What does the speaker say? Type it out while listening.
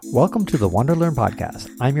Welcome to the Wander Learn podcast.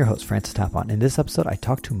 I'm your host, Francis Tapon. In this episode, I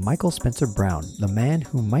talked to Michael Spencer Brown, the man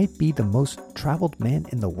who might be the most traveled man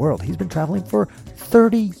in the world. He's been traveling for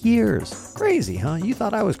 30 years. Crazy, huh? You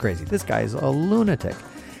thought I was crazy. This guy's a lunatic.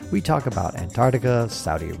 We talk about Antarctica,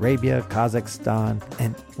 Saudi Arabia, Kazakhstan,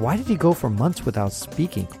 and why did he go for months without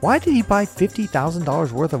speaking? Why did he buy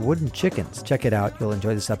 $50,000 worth of wooden chickens? Check it out. You'll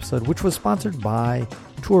enjoy this episode, which was sponsored by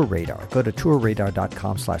Tour Radar. Go to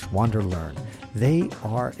tourradar.com/wanderlearn. They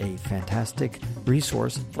are a fantastic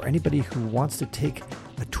resource for anybody who wants to take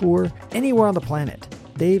a tour anywhere on the planet.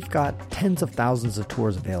 They've got tens of thousands of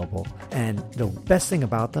tours available, and the best thing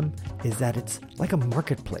about them is that it's like a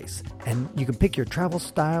marketplace, and you can pick your travel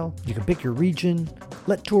style, you can pick your region,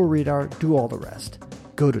 let Tour Radar do all the rest.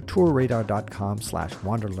 Go to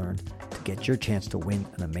tourradar.com/wanderlearn to get your chance to win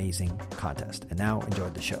an amazing contest. And now enjoy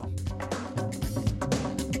the show.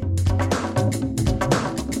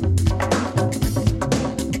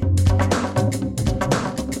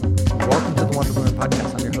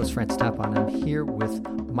 Podcast. I'm your host, Francis Tapon. I'm here with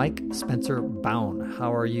Mike Spencer Brown.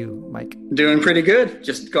 How are you, Mike? Doing pretty good.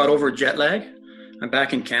 Just got over jet lag. I'm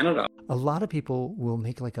back in Canada. A lot of people will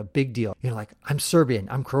make like a big deal. Like, I'm Serbian,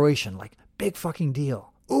 I'm Croatian, like big fucking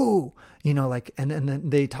deal. Ooh, like, and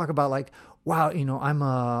then they talk about like, wow, I'm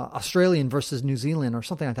Australian versus New Zealand or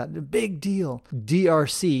something like that. Big deal.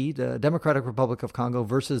 DRC, the Democratic Republic of Congo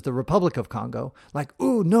versus the Republic of Congo. Like,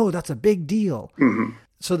 ooh, no, that's a big deal. Mm-hmm.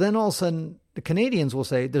 So then all of a sudden, the Canadians will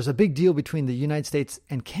say there's a big deal between the United States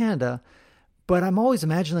and Canada, but I'm always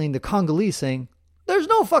imagining the Congolese saying, there's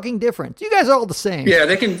no fucking difference. You guys are all the same. Yeah,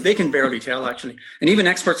 they can barely tell, actually. And even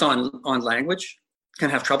experts on language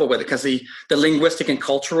can have trouble with it because the linguistic and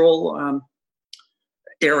cultural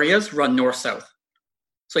areas run north-south.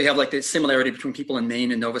 So you have like the similarity between people in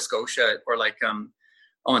Maine and Nova Scotia, or like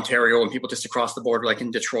Ontario and people just across the border, like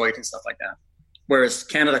in Detroit and stuff like that. Whereas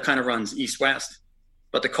Canada kind of runs east-west,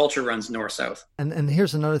 but the culture runs north-south. And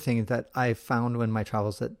here's another thing that I found in my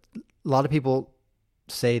travels, that a lot of people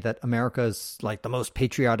say that America is like the most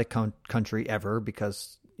patriotic country ever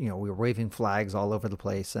because, we're waving flags all over the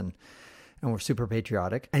place and we're super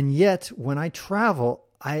patriotic. And yet when I travel,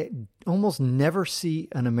 I almost never see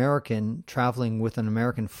an American traveling with an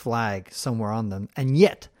American flag somewhere on them. And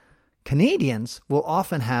yet Canadians will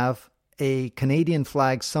often have a Canadian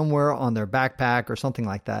flag somewhere on their backpack or something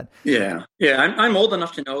like that. Yeah. I'm old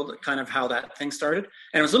enough to know kind of how that thing started.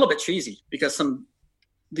 And it was a little bit cheesy because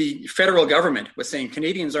the federal government was saying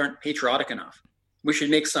Canadians aren't patriotic enough. We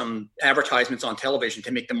should make some advertisements on television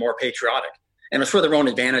to make them more patriotic. And it was for their own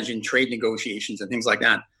advantage in trade negotiations and things like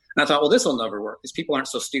that. And I thought, well, this will never work because people aren't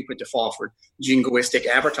so stupid to fall for jingoistic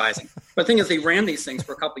advertising. But the thing is, they ran these things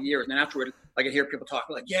for a couple of years. And then afterward, I could hear people talk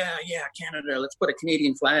like, yeah, Canada, let's put a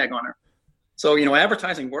Canadian flag on her. So,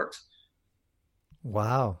 advertising works.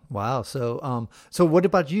 Wow. So what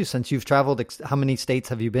about you? Since you've traveled, how many states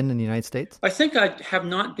have you been in the United States? I think I have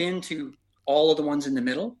not been to all of the ones in the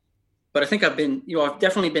middle, but I think I've been, I've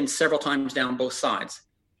definitely been several times down both sides.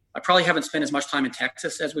 I probably haven't spent as much time in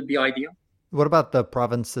Texas as would be ideal. What about the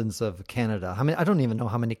provinces of Canada? I don't even know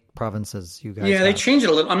how many provinces you guys have. They changed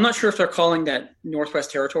it a little. I'm not sure if they're calling that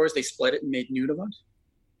Northwest Territories. They split it and made new ones.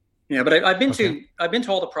 Yeah, but I've been to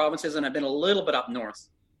all the provinces, and I've been a little bit up north.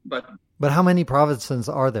 But how many provinces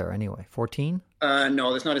are there anyway? 14?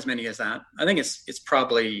 No, there's not as many as that. I think it's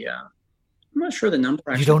probably. I'm not sure the number.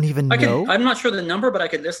 Actually. You don't even know? I'm not sure the number, but I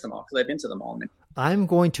could list them all because I've been to them all. I'm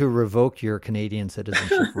going to revoke your Canadian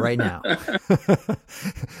citizenship right now.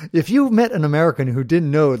 If you met an American who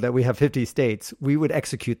didn't know that we have 50 states, we would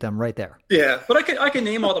execute them right there. Yeah, but I can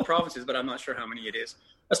name all the provinces, but I'm not sure how many it is.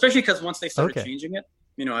 Especially because once they started changing it,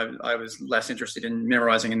 I was less interested in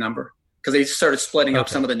memorizing a number because they started splitting up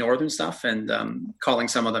some of the northern stuff and calling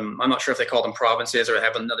some of them, I'm not sure if they call them provinces or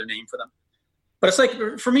have another name for them. But it's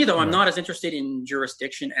like, for me though, I'm not as interested in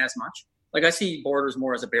jurisdiction as much. Like I see borders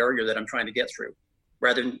more as a barrier that I'm trying to get through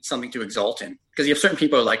rather than something to exalt in. Because you have certain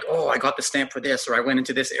people who are like, oh, I got the stamp for this, or I went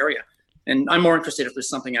into this area. And I'm more interested if there's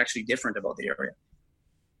something actually different about the area.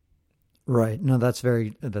 Right. No, that's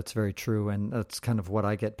very true. And that's kind of what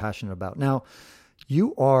I get passionate about. Now,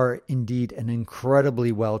 you are indeed an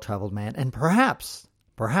incredibly well-traveled man, and perhaps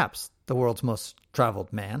the world's most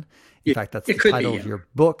traveled man. In fact, that's the title of your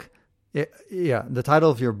book. The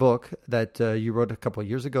title of your book that you wrote a couple of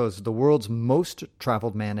years ago is The World's Most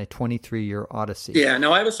Traveled Man, a 23-Year Odyssey. Yeah,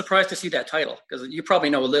 no, I was surprised to see that title because you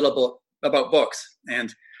probably know a little bit about books,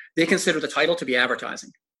 and they consider the title to be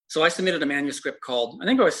advertising. So I submitted a manuscript called, I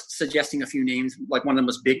think I was suggesting a few names, like one of them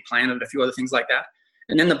was Big Planet, a few other things like that.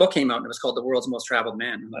 And then the book came out and it was called The World's Most Traveled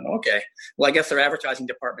Man. I'm like, okay, well, I guess their advertising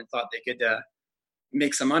department thought they could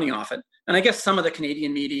make some money off it. And I guess some of the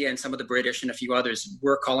Canadian media and some of the British and a few others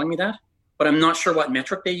were calling me that, but I'm not sure what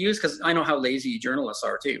metric they use because I know how lazy journalists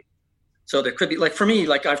are too. So there could be, like for me,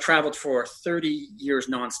 like I've traveled for 30 years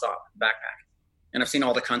nonstop backpack, and I've seen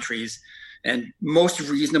all the countries and most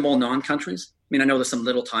reasonable non-countries. I mean, I know there's some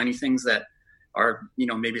little tiny things that are,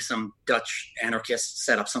 maybe some Dutch anarchists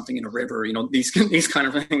set up something in a river, these kind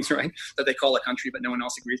of things, right? That they call a country, but no one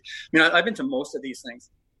else agrees. I mean, I've been to most of these things.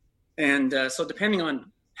 And so depending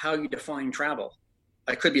on how you define travel,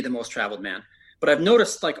 I could be the most traveled man. But I've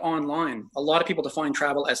noticed like online, a lot of people define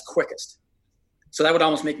travel as quickest. So that would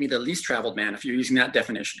almost make me the least traveled man if you're using that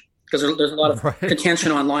definition. Because there's a lot of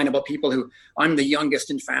contention online about people who, I'm the youngest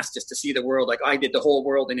and fastest to see the world. Like I did the whole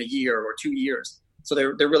world in a year or 2 years. So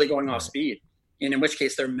they're really going off speed. And in which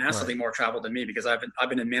case they're massively more traveled than me because I've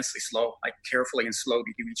been immensely slow. I carefully and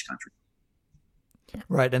slowly do each country.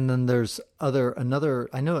 Right. And then there's I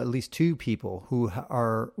know at least two people who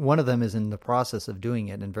are, one of them is in the process of doing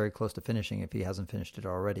it and very close to finishing if he hasn't finished it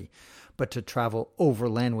already, but to travel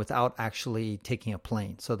overland without actually taking a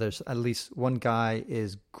plane. So there's at least one guy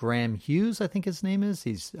is Graham Hughes, I think his name is.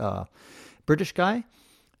 He's a British guy.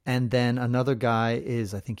 And then another guy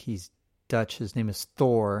is, I think he's Dutch. His name is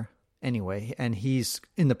Thor. Anyway, and he's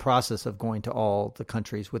in the process of going to all the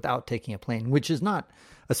countries without taking a plane, which is not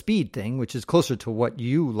a speed thing, which is closer to what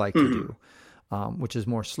you like to do, which is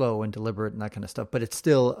more slow and deliberate and that kind of stuff. But it's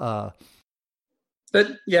still. But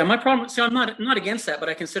yeah, my problem. So I'm not against that, but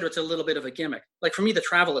I consider it's a little bit of a gimmick. Like for me, the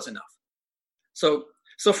travel is enough. So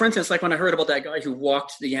for instance, like when I heard about that guy who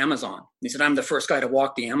walked the Amazon, he said, "I'm the first guy to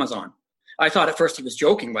walk the Amazon." I thought at first he was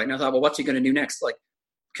joking, right? And I thought, well, what's he going to do next? Like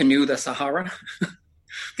canoe the Sahara?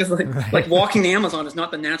 Because like walking the Amazon is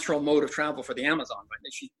not the natural mode of travel for the Amazon,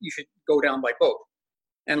 right? You should go down by boat.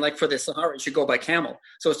 And like for the Sahara, you should go by camel.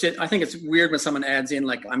 So I think it's weird when someone adds in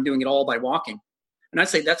like, I'm doing it all by walking. And I'd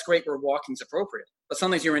say that's great where walking is appropriate. But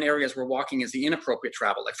sometimes you're in areas where walking is the inappropriate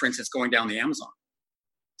travel, like for instance, going down the Amazon.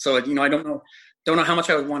 So, I don't know how much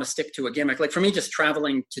I would want to stick to a gimmick. Like for me, just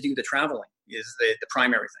traveling to do the traveling is the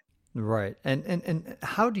primary thing. Right. And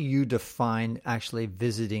how do you define actually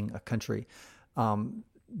visiting a country?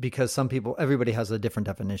 Because everybody has a different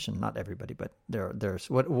definition. Not everybody, but there's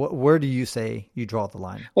where do you say you draw the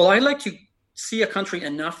line? Well, I like to see a country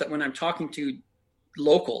enough that when I'm talking to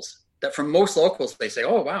locals, that for most locals, they say,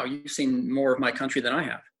 "Oh, wow, you've seen more of my country than I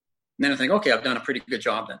have." And then I think, okay, I've done a pretty good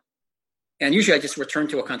job then. And usually I just return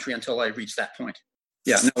to a country until I reach that point.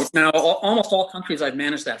 Yeah. Now almost all countries I've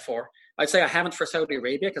managed that for. I'd say I haven't for Saudi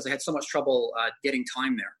Arabia because I had so much trouble getting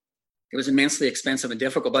time there. It was immensely expensive and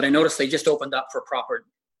difficult, but I noticed they just opened up for proper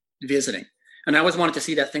visiting. And I always wanted to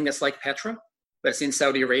see that thing that's like Petra, but it's in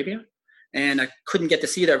Saudi Arabia. And I couldn't get to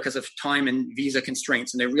see there because of time and visa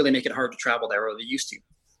constraints. And they really make it hard to travel there, or they used to.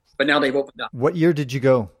 But now they've opened up. What year did you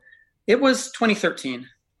go? It was 2013.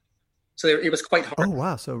 So it was quite hard. Oh,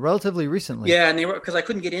 wow. So relatively recently. Yeah, and they were, because I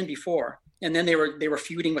couldn't get in before. And then they were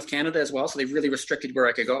feuding with Canada as well. So they really restricted where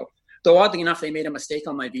I could go. Though oddly enough, they made a mistake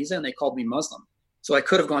on my visa and they called me Muslim. So I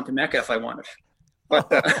could have gone to Mecca if I wanted. But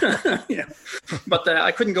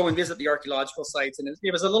I couldn't go and visit the archaeological sites, and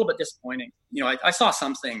it was a little bit disappointing. I saw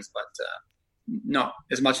some things, but not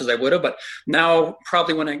as much as I would have. But now,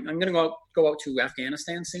 probably when I'm going to go out to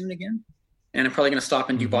Afghanistan soon again, and I'm probably going to stop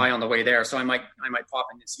in Dubai on the way there. So I might pop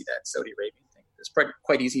in and see that Saudi Arabian thing. It's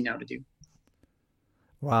quite easy now to do.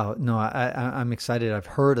 Wow, no, I'm excited. I've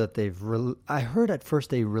heard that I heard at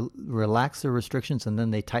first they relaxed the restrictions and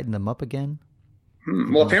then they tightened them up again.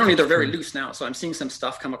 Well, apparently they're very loose now. So I'm seeing some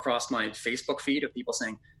stuff come across my Facebook feed of people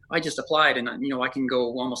saying, I just applied and, I can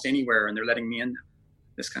go almost anywhere and they're letting me in,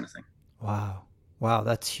 this kind of thing. Wow.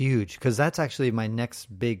 That's huge. Because that's actually my next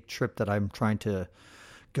big trip that I'm trying to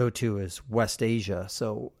go to is West Asia.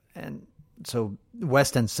 So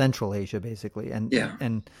West and Central Asia, basically.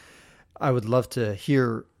 And I would love to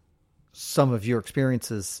hear some of your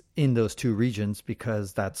experiences in those two regions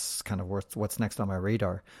because that's kind of what's next on my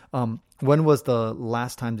radar. When was the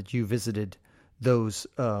last time that you visited those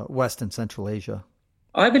West and Central Asia?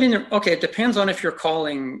 I've been in there. Okay, it depends on if you're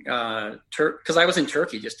calling because I was in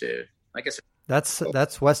Turkey just to, I guess.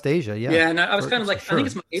 That's West Asia, yeah. Yeah, and I was kind of like, sure. I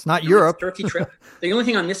think it's not Europe. Turkey trip. The only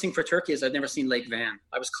thing I'm missing for Turkey is I've never seen Lake Van.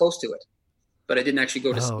 I was close to it, but I didn't actually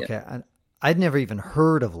go to see it. Okay. I'd never even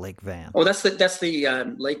heard of Lake Van. Oh, that's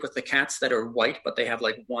the lake with the cats that are white, but they have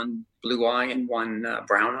like one blue eye and one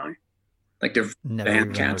brown eye. Like they're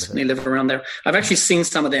van cats, and they live around there. I've actually seen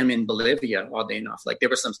some of them in Bolivia, oddly enough. Like there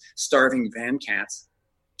were some starving van cats.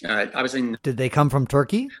 Did they come from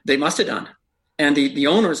Turkey? They must have done. And the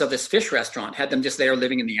owners of this fish restaurant had them just there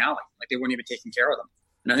living in the alley. Like they weren't even taking care of them.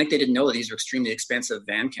 And I think they didn't know that these are extremely expensive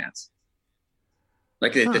van cats.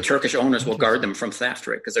 Like the Turkish owners will guard them from theft,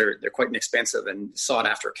 right? Because they're quite inexpensive and sought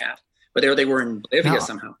after cat. But there they were in Bolivia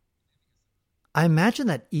somehow. I imagine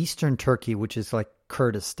that Eastern Turkey, which is like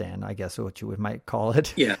Kurdistan, I guess what you might call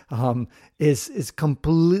it, is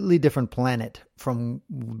completely different planet from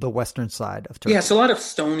the western side of Turkey. Yeah, it's a lot of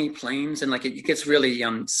stony plains, and like it gets really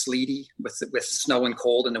sleety with snow and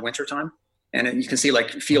cold in the wintertime. And you can see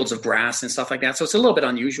like fields of grass and stuff like that. So it's a little bit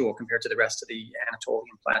unusual compared to the rest of the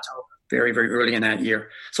Anatolian plateau, very, very early in that year.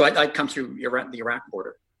 So I'd come through the Iraq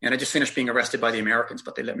border, and I just finished being arrested by the Americans,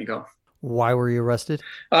 but they let me go. Why were you arrested?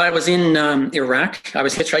 I was in Iraq. I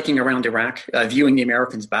was hitchhiking around Iraq, viewing the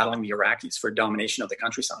Americans battling the Iraqis for domination of the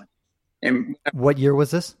countryside. And what year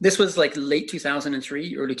was this? This was like late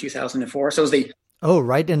 2003, early 2004. So it was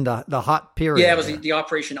right in the hot period. Yeah, it was the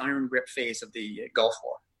Operation Iron Grip phase of the Gulf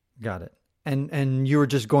War. Got it. And you were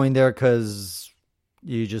just going there because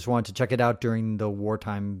you just wanted to check it out during the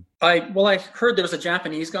wartime? I heard there was a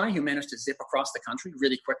Japanese guy who managed to zip across the country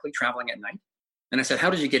really quickly, traveling at night. And I said, how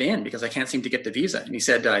did you get in? Because I can't seem to get the visa. And he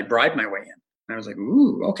said, I bribed my way in. And I was like,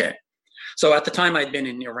 ooh, okay. So at the time I'd been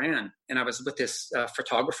in Iran, and I was with this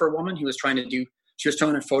photographer woman who was trying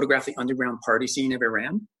to photograph the underground party scene of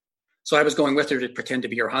Iran. So I was going with her to pretend to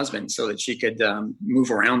be her husband so that she could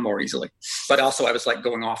move around more easily. But also I was like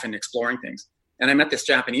going off and exploring things. And I met this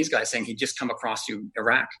Japanese guy saying he'd just come across to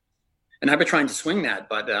Iraq. And I've been trying to swing that,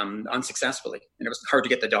 but unsuccessfully. And it was hard to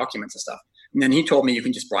get the documents and stuff. And then he told me you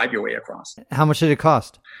can just bribe your way across. How much did it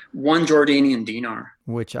cost? 1 Jordanian dinar.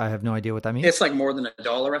 Which I have no idea what that means. It's like more than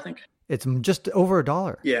 $1, I think. It's just over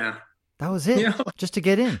 $1. Yeah. That was it, just to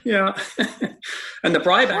get in. Yeah. And the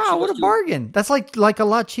bribe actually what a bargain. That's like a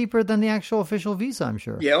lot cheaper than the actual official visa, I'm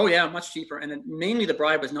sure. Yeah, much cheaper. And mainly the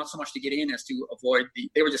bribe was not so much to get in as to avoid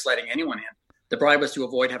they were just letting anyone in. The bribe was to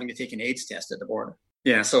avoid having to take an AIDS test at the border.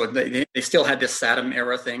 Yeah, so they still had this Saddam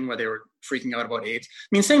era thing where they were freaking out about AIDS. I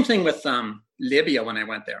mean, same thing with Libya when I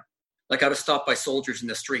went there. Like I was stopped by soldiers in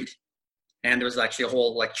the street, and there was actually a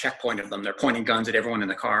whole like checkpoint of them. They're pointing guns at everyone in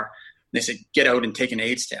the car. And they said, get out and take an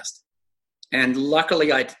AIDS test. And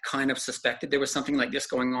luckily, I'd kind of suspected there was something like this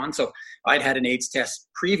going on. So I'd had an AIDS test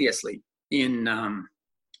previously in,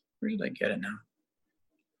 where did I get it now?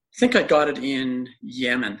 I think I got it in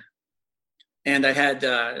Yemen. And I had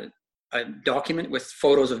a document with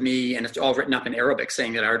photos of me, and it's all written up in Arabic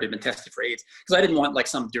saying that I already been tested for AIDS. Because I didn't want like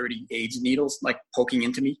some dirty AIDS needles like poking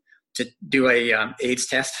into me to do a AIDS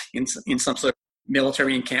test in some sort of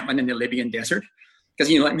military encampment in the Libyan desert. Because,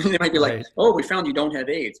 they might be like, right. Oh, we found you don't have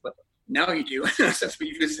AIDS, but now you do, since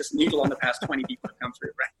we've used this needle on the past 20 people to come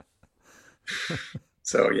through, right?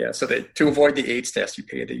 So to avoid the AIDS test, you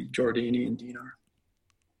pay the Jordanian dinar.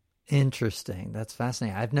 Interesting. That's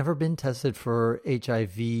fascinating. I've never been tested for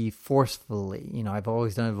HIV forcefully. I've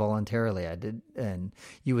always done it voluntarily. I did, and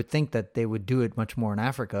you would think that they would do it much more in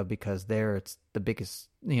Africa because there it's the biggest,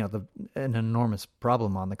 an enormous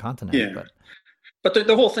problem on the continent. Yeah. But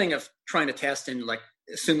the whole thing of trying to test and like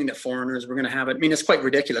assuming that foreigners were going to have it, I mean, it's quite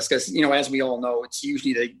ridiculous because, as we all know, it's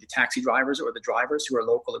usually the taxi drivers or the drivers who are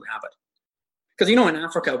local who have it. Because, in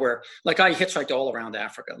Africa where, like, I hitchhiked all around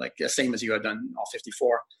Africa, like the same as you had done all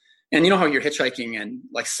 54. And you know how you're hitchhiking and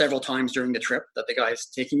like several times during the trip that the guy's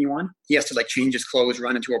taking you on, he has to like change his clothes,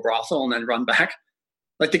 run into a brothel and then run back.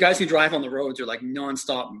 Like the guys who drive on the roads are like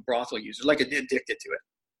nonstop brothel users, like addicted to it.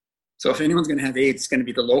 So if anyone's going to have AIDS, it's going to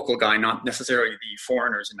be the local guy, not necessarily the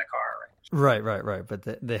foreigners in the car. Right. But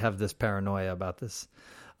they have this paranoia about this.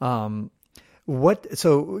 So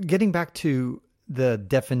getting back to the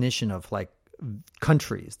definition of like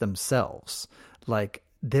countries themselves, like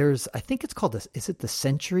I think it's called is it the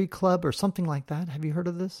Century Club or something like that? Have you heard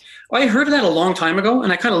of this? I heard of that a long time ago,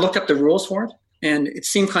 and I kind of looked up the rules for it, and it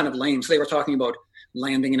seemed kind of lame. So they were talking about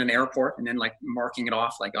landing in an airport and then like marking it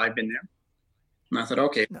off like I've been there. And I thought,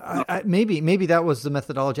 okay. Maybe that was the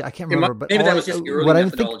methodology. I can't remember. But maybe that was just the early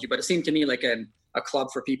methodology, but it seemed to me like a club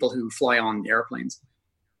for people who fly on airplanes.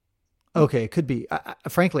 Okay, it could be.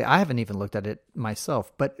 Frankly, I haven't even looked at it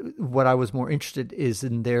myself. But what I was more interested is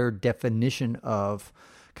in their definition of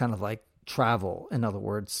kind of like travel. In other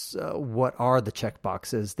words, what are the check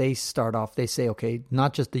boxes? They start off, they say, okay,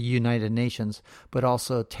 not just the United Nations, but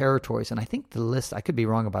also territories. And I think the list, I could be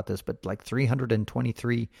wrong about this, but like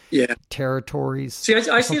 323 territories. See,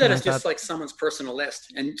 I see that as just like someone's personal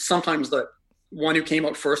list. And sometimes the one who came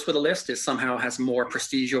out first with a list somehow has more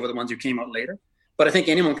prestige over the ones who came out later. But I think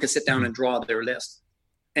anyone could sit down and draw their list.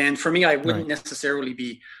 And for me, I wouldn't necessarily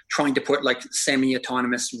be trying to put like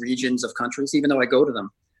semi-autonomous regions of countries, even though I go to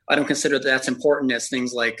them. I don't consider that's important as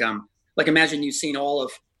things like imagine you've seen all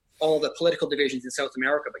the political divisions in South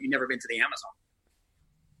America, but you've never been to the Amazon.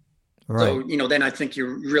 Right. So, then I think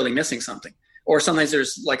you're really missing something. Or sometimes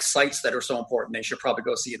there's like sites that are so important they should probably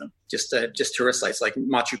go see them. Just tourist sites like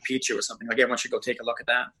Machu Picchu or something. Like everyone should go take a look at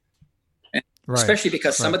that. And especially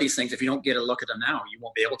because some of these things, if you don't get a look at them now, you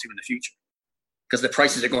won't be able to in the future because the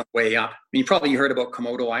prices are going way up. I mean, you heard about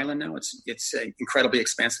Komodo Island now. It's incredibly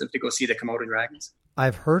expensive to go see the Komodo dragons.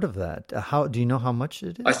 I've heard of that. How do you know how much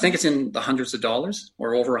it is? I think it's in the hundreds of dollars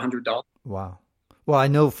or over $100. Wow. Well, I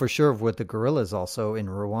know for sure with the gorillas also in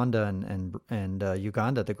Rwanda and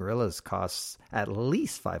Uganda, the gorillas costs at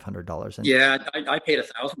least $500. Yeah, I paid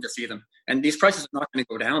 $1,000 to see them, and these prices are not going to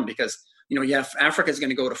go down because Africa is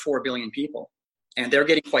going to go to 4 billion people, and they're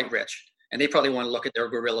getting quite rich, and they probably want to look at their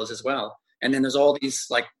gorillas as well. And then there's all these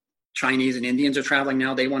like Chinese and Indians are traveling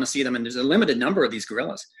now; they want to see them, and there's a limited number of these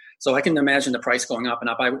gorillas. So I can imagine the price going up and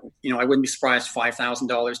up. I wouldn't be surprised $5,000,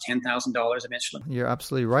 $10,000 eventually. You're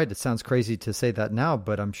absolutely right. It sounds crazy to say that now,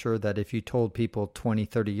 but I'm sure that if you told people 20,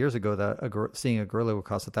 30 years ago that seeing a gorilla would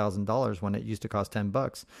cost $1,000 when it used to cost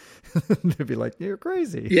 $10, they'd be like, "You're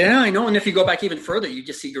crazy." Yeah, I know. And if you go back even further, you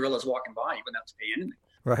just see gorillas walking by. You wouldn't have to pay anything.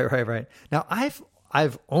 Right. Now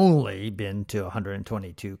I've only been to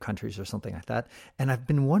 122 countries or something like that. And I've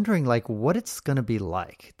been wondering like what it's going to be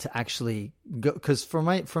like to actually go. Cause for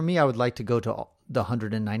me, I would like to go to the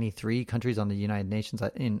 193 countries on the United Nations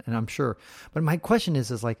and I'm sure, but my question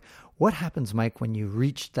is like, what happens, Mike, when you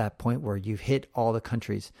reach that point where you've hit all the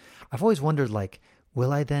countries? I've always wondered like,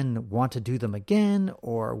 will I then want to do them again?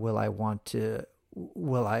 Or will I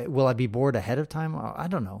be bored ahead of time? I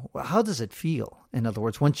don't know. How does it feel? In other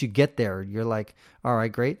words, once you get there, you're like, all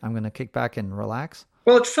right, great. I'm going to kick back and relax.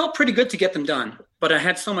 Well, it felt pretty good to get them done, but I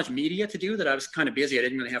had so much media to do that I was kind of busy. I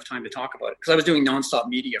didn't really have time to talk about it because I was doing nonstop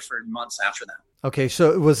media for months after that. Okay.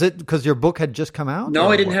 So was it because your book had just come out?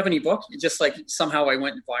 No, I didn't have any book. It just like somehow I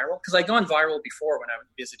went viral because I'd gone viral before when I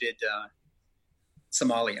visited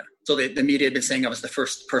Somalia. So the media had been saying I was the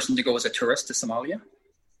first person to go as a tourist to Somalia.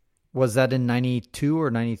 Was that in 92 or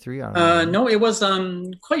 93? I don't know. No, it was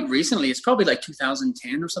quite recently. It's probably like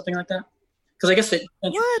 2010 or something like that. Because I guess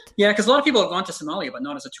What? Yeah, because a lot of people have gone to Somalia, but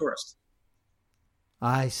not as a tourist.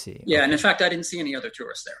 I see. Yeah, okay. And in fact, I didn't see any other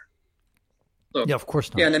tourists there. So, yeah, of course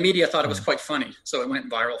not. Yeah, and the media thought it was quite funny, so it went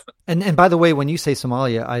viral. And by the way, when you say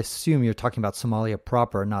Somalia, I assume you're talking about Somalia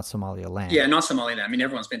proper, not Somaliland. Yeah, not Somaliland. I mean,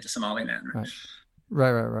 everyone's been to Somaliland,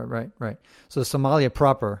 right? Right. So Somalia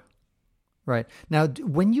proper. Right. Now,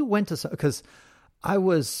 when you went to, because I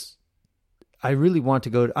really wanted to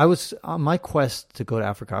go, I was on my quest to go to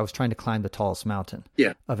Africa. I was trying to climb the tallest mountain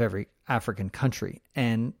of every African country.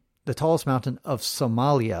 And the tallest mountain of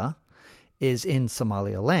Somalia is in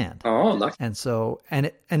Somaliland. Oh, lucky. And so,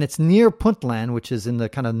 and it's near Puntland, which is in the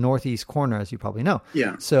kind of northeast corner, as you probably know.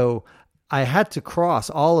 Yeah. So I had to cross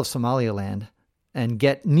all of Somaliland and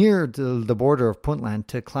get near the border of Puntland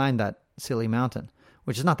to climb that silly mountain,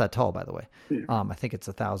 which is not that tall, by the way. Yeah. I think it's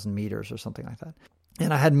 1,000 meters or something like that.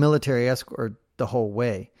 And I had military escort the whole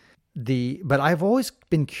way. But I've always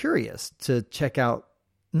been curious to check out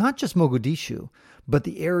not just Mogadishu, but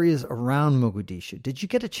the areas around Mogadishu. Did you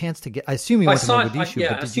get a chance to get? I assume you went to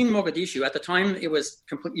Mogadishu. I've seen Mogadishu. At the time, it was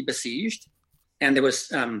completely besieged, and there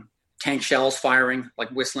was tank shells firing, like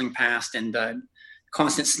whistling past, and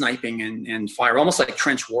constant sniping and fire, almost like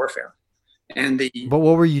trench warfare. But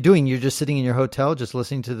what were you doing? You're just sitting in your hotel, just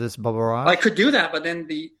listening to this barrage? I could do that, but then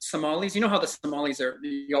the Somalis, you know how the Somalis are,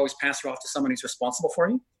 you always pass it off to someone who's responsible for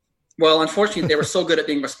you? Well, unfortunately, they were so good at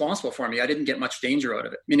being responsible for me, I didn't get much danger out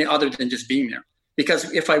of it. I mean, other than just being there.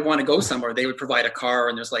 Because if I want to go somewhere, they would provide a car,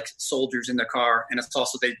 and there's like soldiers in the car, and it's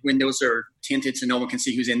also the windows are tinted so no one can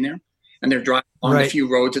see who's in there. And they're driving on the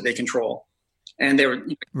few roads that they control. And they were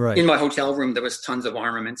in my hotel room. There was tons of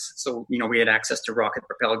armaments, so we had access to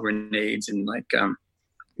rocket-propelled grenades and like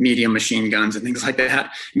medium machine guns and things like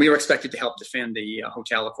that. We were expected to help defend the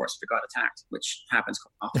hotel, of course, if it got attacked, which happens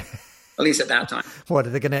quite often, at least at that time. What are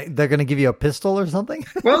they're gonna give you a pistol or something?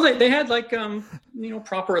 Well, they had like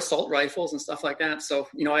proper assault rifles and stuff like that. So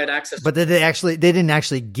I had access. But they didn't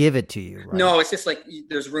actually give it to you, right? No, it's just like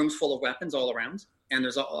there's rooms full of weapons all around, and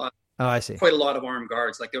there's oh, I see. Quite a lot of armed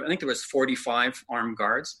guards. Like I think there was 45 armed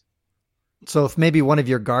guards. So if maybe one of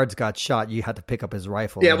your guards got shot, you had to pick up his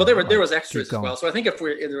rifle. Yeah, well, there was extras as well. So I think if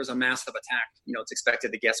there was a massive attack, it's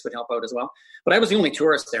expected the guests would help out as well. But I was the only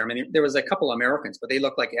tourist there. I mean, there was a couple of Americans, but they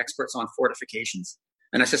looked like experts on fortifications.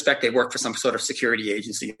 And I suspect they worked for some sort of security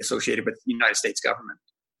agency associated with the United States government.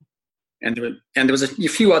 And there was a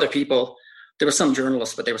few other people. There were some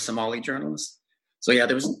journalists, but they were Somali journalists. So yeah,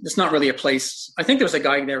 it's not really a place. I think there was a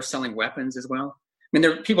guy there selling weapons as well. I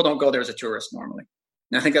mean, people don't go there as a tourist normally.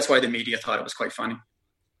 And I think that's why the media thought it was quite funny.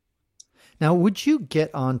 Now, would you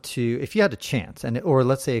get onto, if you had a chance, or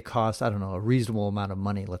let's say it costs, I don't know, a reasonable amount of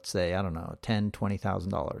money, let's say, I don't know, $10,000,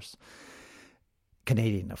 $20,000,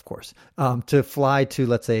 Canadian, of course, to fly to,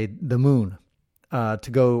 let's say, the moon, to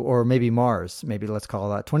go, or maybe Mars, maybe let's call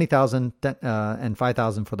that 20,000 and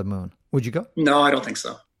 5,000 for the moon. Would you go? No, I don't think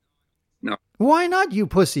so. No. Why not, you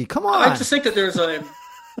pussy? Come on. I just think that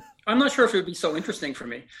I'm not sure if it would be so interesting for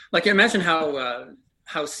me. Like, imagine how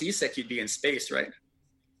seasick you'd be in space, right?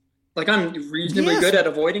 Like, I'm reasonably good at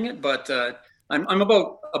avoiding it, but I'm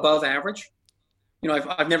about above average.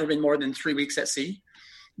 I've never been more than 3 weeks at sea,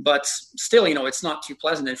 but still, it's not too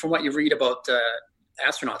pleasant. And from what you read about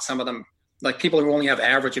astronauts, some of them, like people who only have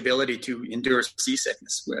average ability to endure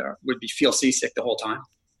seasickness, would feel seasick the whole time.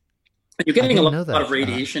 And you're getting a lot of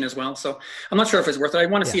radiation as well, so I'm not sure if it's worth it. I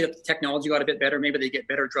want to see if the technology got a bit better. Maybe they get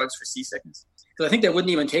better drugs for seasickness, because I think they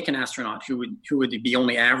wouldn't even take an astronaut who would be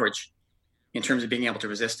only average in terms of being able to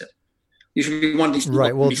resist it. You should be one of these people.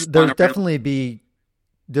 Right. Well, there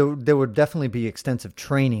would definitely be extensive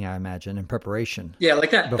training, I imagine, and preparation. Yeah,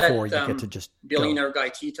 like that before you get to just billionaire guy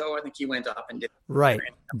Tito. I think he went up and did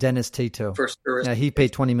Dennis Tito, first tourist. Yeah, he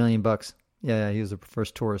paid $20 million. Yeah, he was the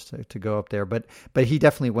first tourist to go up there, but he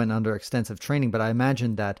definitely went under extensive training. But I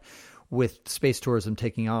imagine that with space tourism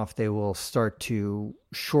taking off, they will start to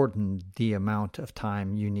shorten the amount of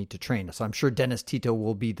time you need to train. So I'm sure Dennis Tito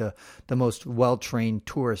will be the most well-trained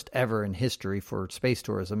tourist ever in history for space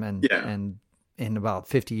tourism. And in about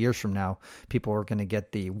 50 years from now, people are going to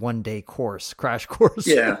get the one-day crash course.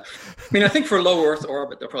 Yeah. I think for low Earth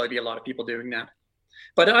orbit, there'll probably be a lot of people doing that.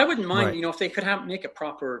 But I wouldn't mind, if they could make a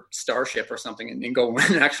proper starship or something and go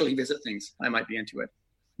and actually visit things, I might be into it.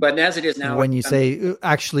 But as it is now, when you say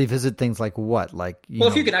actually visit things, like what? Like,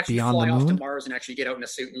 if you could actually fly off to Mars and actually get out in a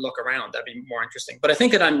suit and look around, that'd be more interesting. But I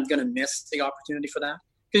think that I'm going to miss the opportunity for that.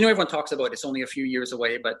 Because everyone talks about it's only a few years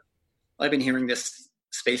away, but I've been hearing this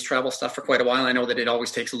space travel stuff for quite a while. I know that it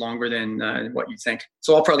always takes longer than what you think.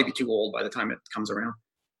 So I'll probably be too old by the time it comes around.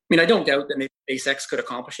 I don't doubt that maybe SpaceX could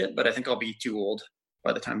accomplish it, but I think I'll be too old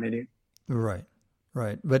by the time they do. Right.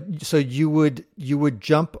 But so you would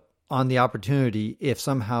jump on the opportunity if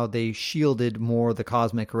somehow they shielded more the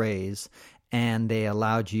cosmic rays and they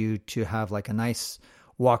allowed you to have like a nice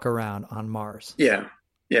walk around on Mars. Yeah,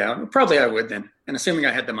 probably I would then, and assuming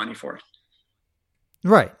I had the money for it.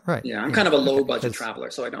 Right. Yeah, I'm kind of a low budget traveler,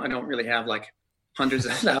 so I don't really have like hundreds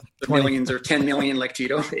of thousands of millions or 10 million like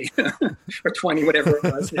Tito or 20, whatever it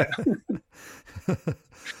was. Yeah.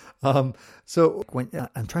 So when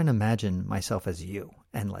I'm trying to imagine myself as you,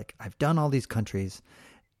 and like I've done all these countries,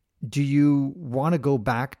 do you want to go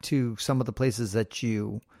back to some of the places that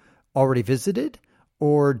you already visited,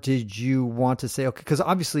 or did you want to say, okay, because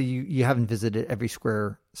obviously you haven't visited every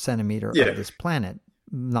square centimeter of this planet,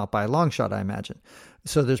 not by a long shot, I imagine.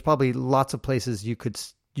 So there's probably lots of places you could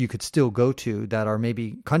still go to that are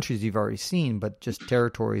maybe countries you've already seen, but just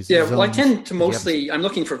territories. Yeah, well, I tend to I'm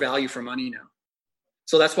looking for value for money now.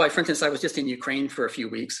 So that's why, for instance, I was just in Ukraine for a few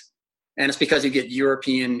weeks. And it's because you get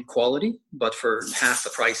European quality, but for half the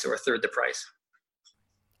price or a third the price.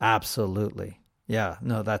 Absolutely. Yeah,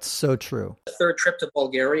 no, that's so true. The third trip to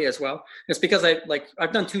Bulgaria as well. It's because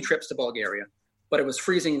I've done 2 trips to Bulgaria, but it was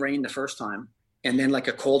freezing rain the first time. And then like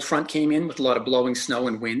a cold front came in with a lot of blowing snow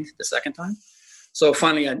and wind the second time. So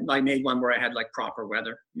finally I made one where I had like proper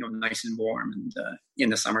weather, nice and warm and in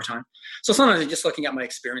the summertime. So sometimes I'm just looking at my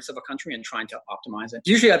experience of a country and trying to optimize it.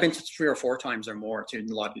 Usually I've been to 3 or 4 times or more to a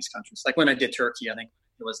lot of these countries. Like when I did Turkey, I think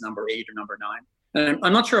it was number 8 or number 9. And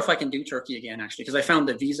I'm not sure if I can do Turkey again, actually, because I found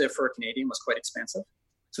the visa for a Canadian was quite expensive.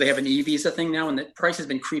 So they have an e-visa thing now, and the price has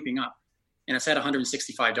been creeping up. And it's at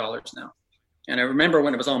 $165 now. And I remember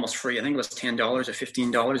when it was almost free. I think it was $10 or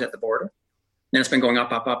 $15 at the border. Then it's been going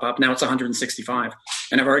up. Now it's 165,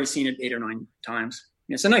 and I've already seen it 8 or 9 times.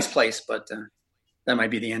 It's a nice place, but that might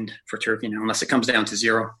be the end for Turkey now, unless it comes down to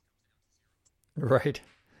 0. Right,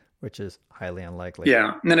 which is highly unlikely.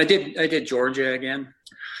 Yeah, and then I did Georgia again.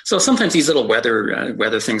 So sometimes these little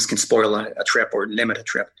weather things can spoil a trip or limit a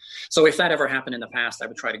trip. So if that ever happened in the past, I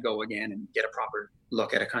would try to go again and get a proper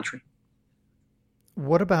look at a country.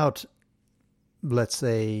 What about, let's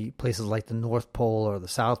say, places like the North Pole or the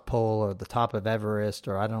South Pole or the top of Everest,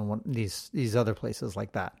 or I don't want these other places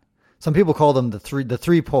like that? Some people call them the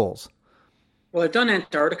three poles. Well, I've done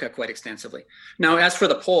Antarctica quite extensively. Now, as for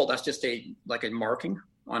the pole, that's just a marking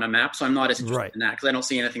on a map, so I'm not as interested in that because I don't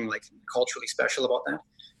see anything like culturally special about that.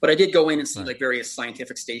 But I did go in and see like various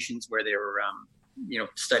scientific stations where they were,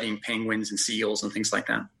 studying penguins and seals and things like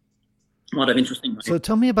that. A lot of interesting. So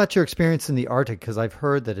tell me about your experience in the Arctic, because I've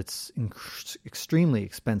heard that it's extremely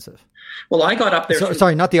expensive. Well, I got up there.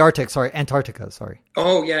 Sorry, not the Arctic. Sorry, Antarctica. Sorry.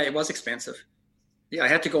 Oh, yeah, it was expensive. Yeah, I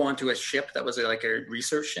had to go onto a ship that was like a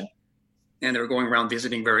research ship, and they were going around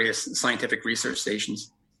visiting various scientific research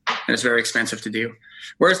stations. And it's very expensive to do.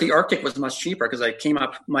 Whereas the Arctic was much cheaper because I came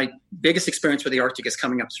up, my biggest experience with the Arctic is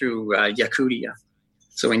coming up through Yakutia.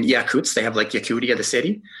 So in Yakutsk, they have like Yakutia, the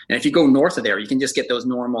city. And if you go north of there, you can just get those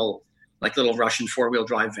normal, like little Russian 4-wheel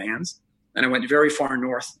drive vans. And I went very far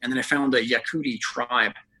north, and then I found a Yakutian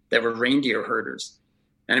tribe that were reindeer herders.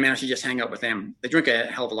 And I managed to just hang out with them. They drink a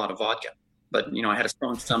hell of a lot of vodka, but I had a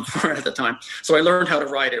strong stomach for it at the time. So I learned how to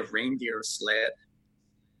ride a reindeer sled.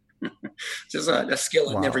 Just a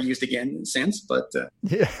skill I've never used again since, but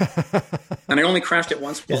yeah. And I only crashed it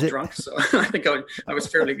once while drunk, so I think I was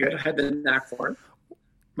fairly good. I had the knack for it.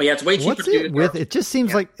 But yeah, it's way cheaper to do it. It just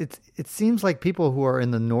seems like it seems like people who are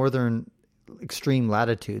in the northern extreme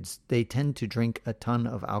latitudes, they tend to drink a ton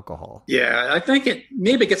of alcohol. Yeah, I think it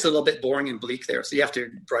maybe gets a little bit boring and bleak there, so you have to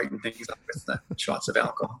brighten things up with the shots of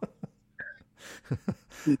alcohol.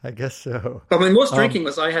 I guess so. But my most drinking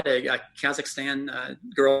was, I had a Kazakhstan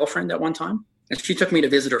girlfriend at one time, and she took me to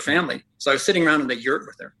visit her family. So I was sitting around in the yurt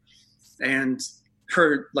with her, and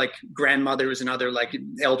her like grandmothers and other like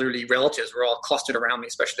elderly relatives were all clustered around me,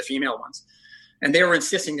 especially the female ones. And they were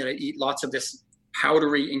insisting that I eat lots of this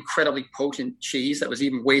powdery, incredibly potent cheese that was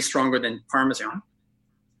even way stronger than Parmesan.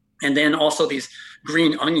 And then also these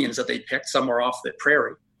green onions that they picked somewhere off the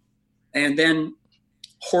prairie. And then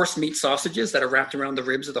horse meat sausages that are wrapped around the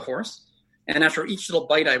ribs of the horse. And after each little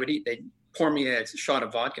bite I would eat, they'd pour me a shot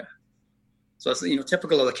of vodka. So it's,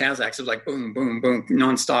 typical of the Kazakhs, of like boom, boom, boom,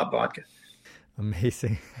 nonstop vodka.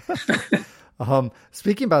 Amazing.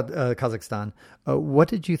 Speaking about Kazakhstan, what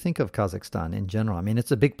did you think of Kazakhstan in general? I mean,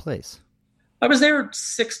 it's a big place. I was there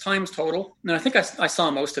 6 times total, and I think I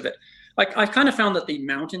saw most of it. I kind of found that the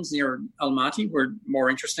mountains near Almaty were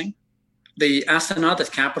more interesting. The Astana, the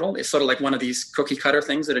capital, is sort of like one of these cookie cutter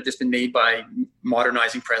things that have just been made by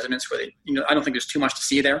modernizing presidents, where they, I don't think there's too much to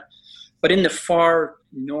see there. But in the far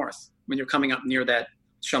north, when you're coming up near that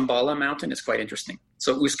Shambhala mountain, it's quite interesting.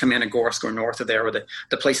 So Ust-Kamenogorsk, or north of there, or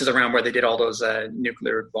the places around where they did all those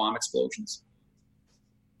nuclear bomb explosions.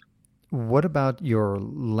 What about your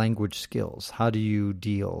language skills? How do you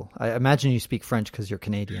deal? I imagine you speak French because you're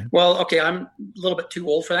Canadian. Well, okay, I'm a little bit too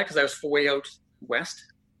old for that because I was way out west.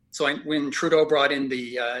 So when Trudeau brought in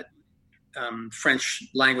the French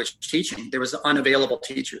language teaching, there was unavailable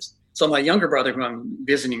teachers. So my younger brother, who I'm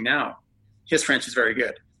visiting now, his French is very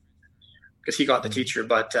good because he got the teacher.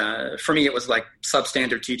 But for me, it was like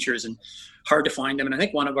substandard teachers and hard to find them. And I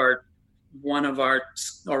think one of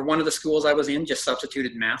the schools I was in just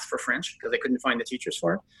substituted math for French because they couldn't find the teachers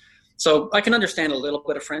for it. So I can understand a little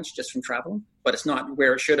bit of French just from traveling, but it's not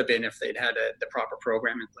where it should have been if they'd had the proper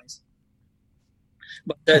program in place.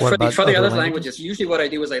 But for the other languages, usually what I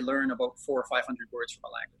do is I learn about 400 or 500 words from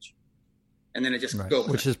a language, and then I just go with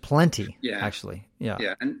which it. is plenty. Yeah, actually,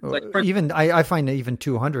 yeah. And I find that even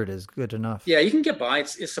 200 is good enough. Yeah, you can get by.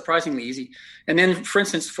 It's surprisingly easy. And then, for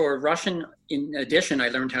instance, for Russian, in addition, I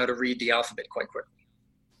learned how to read the alphabet quite quickly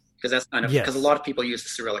because that's kind of because a lot of people use the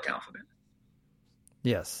Cyrillic alphabet.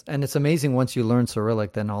 Yes, and it's amazing once you learn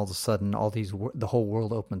Cyrillic, then all of a sudden, the whole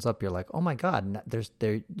world opens up. You're like, oh my God, there's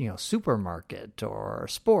supermarket or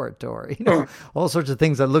sport or all sorts of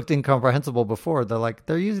things that looked incomprehensible before. They're like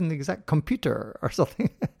they're using the exact computer or something.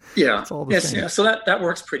 Yeah, it's all the same. Yeah. So that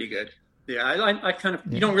works pretty good. Yeah, I kind of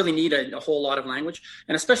you don't really need a whole lot of language,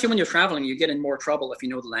 and especially when you're traveling, you get in more trouble if you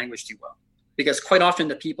know the language too well, because quite often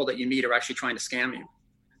the people that you meet are actually trying to scam you.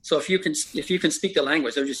 So if you can speak the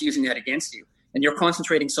language, they're just using that against you. And you're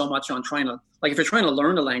concentrating so much on trying to, like if you're trying to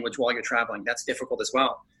learn a language while you're traveling, that's difficult as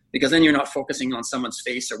well, because then you're not focusing on someone's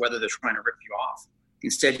face or whether they're trying to rip you off.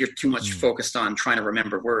 Instead, you're too much focused on trying to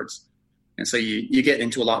remember words. And so you get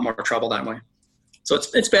into a lot more trouble that way. So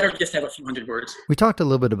it's better just to have a few hundred words. We talked a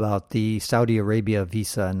little bit about the Saudi Arabia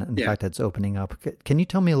visa and the fact that it's opening up. Can you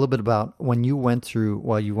tell me a little bit about when you went you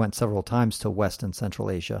went several times to West and Central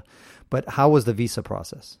Asia, but how was the visa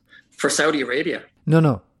process? For Saudi Arabia?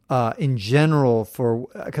 No. In general,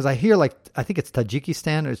 because I hear I think it's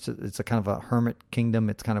Tajikistan. It's a kind of a hermit kingdom.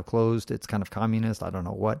 It's kind of closed. It's kind of communist. I don't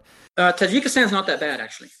know what. Tajikistan's not that bad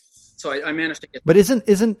actually. So I managed to get. But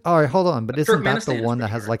isn't all right? Hold on. But isn't that the one that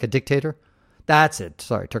has like a dictator? That's it.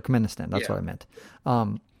 Sorry, Turkmenistan. That's what I meant.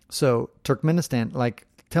 So Turkmenistan, like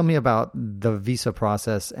tell me about the visa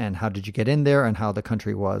process and how did you get in there and how the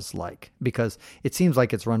country was like? Because it seems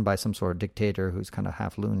like it's run by some sort of dictator who's kind of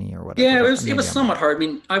half loony or whatever. Yeah, it was somewhat hard. I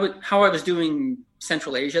mean, how I was doing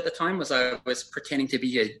Central Asia at the time was I was pretending to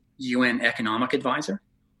be a UN economic advisor,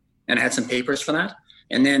 and I had some papers for that.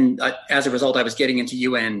 And then as a result, I was getting into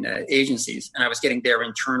UN agencies, and I was getting their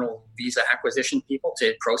internal visa acquisition people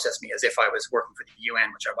to process me as if I was working for the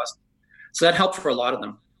UN, which I wasn't. So that helped for a lot of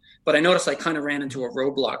them. But I noticed I kind of ran into a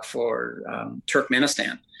roadblock for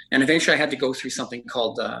Turkmenistan. And eventually I had to go through something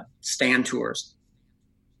called stand tours.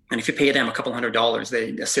 And if you pay them a couple $100,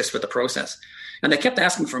 they assist with the process. And they kept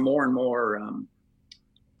asking for more and more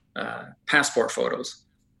passport photos.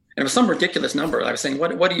 And it was some ridiculous number. I was saying,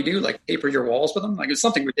 what do you do? Like paper your walls with them? Like it was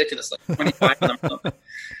something ridiculous, like 25 of them or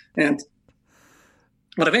something.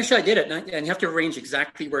 But eventually I did it. And you have to arrange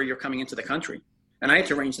exactly where you're coming into the country. And I had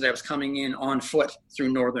to arrange that I was coming in on foot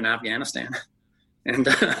through northern Afghanistan. And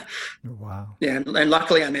wow. Yeah, and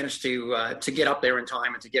luckily I managed to get up there in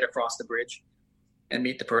time and to get across the bridge and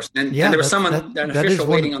meet the person. And there was an official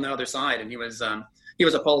waiting on the other side, and he was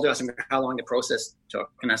apologizing for how long the process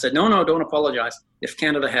took. And I said, no, don't apologize. If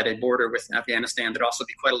Canada had a border with Afghanistan, there'd also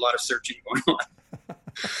be quite a lot of searching going on.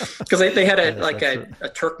 Because they had a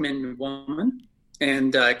Turkmen woman,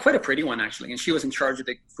 and quite a pretty one actually, and she was in charge of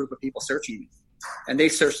the group of people searching me. And they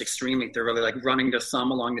searched extremely thoroughly, like running their thumb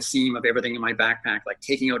along the seam of everything in my backpack, like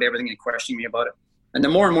taking out everything and questioning me about it. And the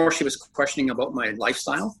more and more she was questioning about my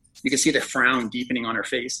lifestyle, you could see the frown deepening on her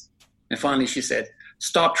face. And finally she said,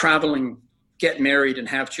 stop traveling, get married and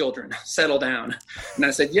have children, settle down. And I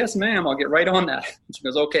said, yes, ma'am, I'll get right on that. And she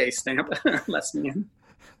goes, okay, stamp, lets me in.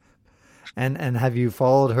 And have you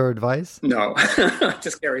followed her advice? No,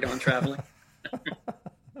 just carried on traveling.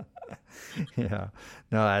 Yeah,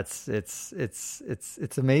 no,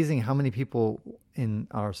 it's amazing how many people in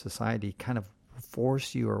our society kind of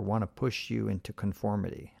force you or want to push you into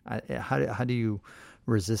conformity. How do you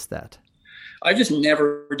resist that? I've just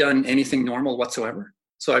never done anything normal whatsoever.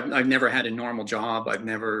 So I've never had a normal job. I've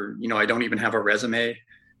never, I don't even have a resume.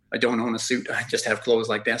 I don't own a suit. I just have clothes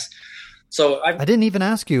like this. So I didn't even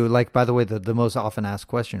ask you, like, by the way, the most often asked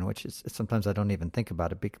question, which is sometimes I don't even think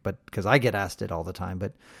about it, but because I get asked it all the time,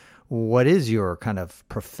 but what is your kind of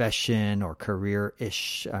profession or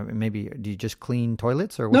career-ish? Maybe do you just clean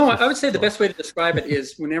toilets or? No, I would say the best way to describe it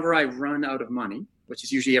is whenever I run out of money, which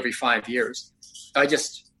is usually every 5 years, I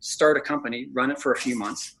just start a company, run it for a few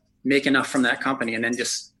months, make enough from that company, and then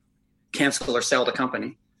just cancel or sell the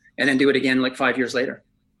company, and then do it again like 5 years later.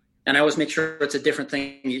 And I always make sure it's a different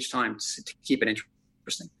thing each time to keep it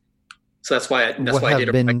interesting. So that's why I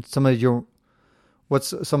did it.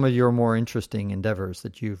 What's some of your more interesting endeavors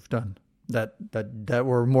that you've done that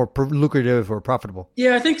were more lucrative or profitable?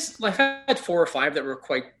 Yeah, I think I had 4 or 5 that were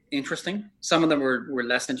quite interesting. Some of them were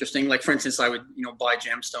less interesting. Like, for instance, I would buy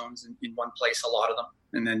gemstones in one place, a lot of them,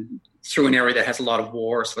 and then through an area that has a lot of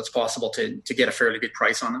war, so it's possible to get a fairly good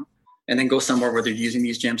price on them, and then go somewhere where they're using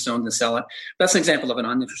these gemstones and sell it. That's an example of an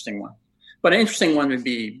uninteresting one. But an interesting one would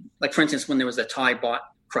be, like, for instance, when there was a Thai baht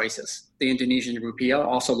crisis, the Indonesian rupiah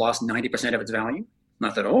also lost 90% of its value. And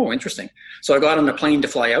I thought, oh, interesting. So I got on a plane to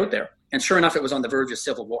fly out there. And sure enough, it was on the verge of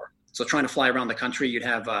civil war. So trying to fly around the country, you'd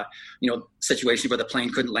have, situations where the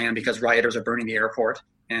plane couldn't land because rioters are burning the airport.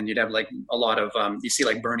 And you'd have like a lot of, you see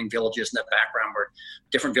like burning villages in the background where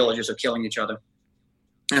different villages are killing each other.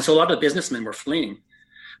 And so a lot of the businessmen were fleeing.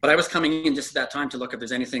 But I was coming in just at that time to look if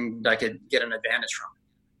there's anything that I could get an advantage from.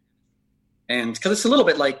 And because it's a little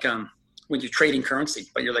bit like when you're trading currency,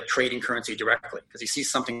 but you're like trading currency directly because you see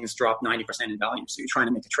something's dropped 90% in value. So you're trying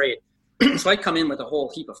to make a trade. So I'd come in with a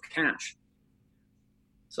whole heap of cash.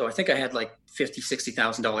 So I think I had like $50,000,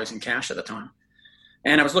 $60,000 in cash at the time.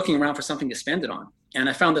 And I was looking around for something to spend it on. And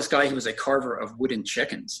I found this guy who was a carver of wooden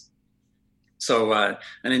chickens. So, and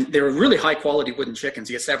then they were really high quality wooden chickens.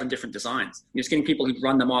 He had 7 different designs. He was getting people who'd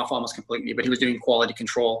run them off almost completely, but he was doing quality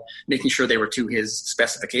control, making sure they were to his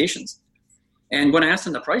specifications. And when I asked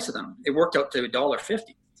him the price of them, it worked out to $1.50.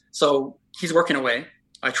 So he's working away.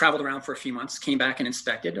 I traveled around for a few months, came back and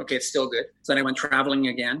inspected. Okay, it's still good. So then I went traveling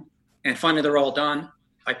again. And finally they're all done.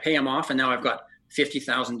 I pay them off, and now I've got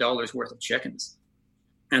 $50,000 worth of chickens.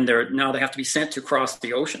 And now they have to be sent to across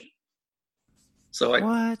the ocean. So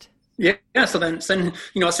what? Yeah. So then,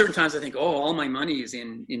 at certain times I think, all my money is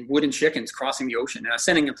in wooden chickens crossing the ocean. And I was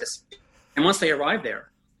sending them this. And once they arrived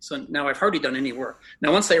there, so now I've hardly done any work.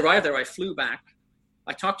 Now, once they arrived there, I flew back.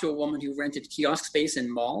 I talked to a woman who rented kiosk space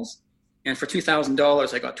in malls. And for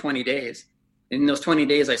 $2,000, I got 20 days. And in those 20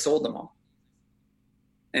 days, I sold them all.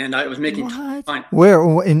 And I was making fine. Where?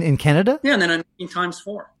 In Canada? Yeah, and then I'm making times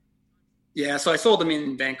 4. Yeah, so I sold them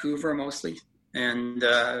in Vancouver mostly. And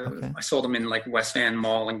I sold them in like West Van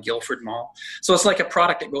Mall and Guildford Mall. So it's like a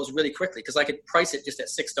product that goes really quickly because I could price it just at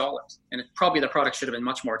 $6. And probably the product should have been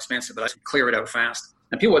much more expensive, but I could clear it out fast.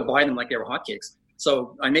 And people would buy them like they were hotcakes.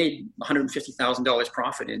 So I made $150,000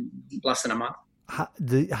 profit in less than a month.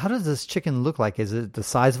 How does this chicken look like? Is it the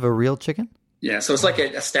size of a real chicken? Yeah, so it's like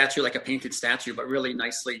a statue, like a painted statue, but really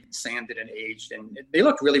nicely sanded and aged. And they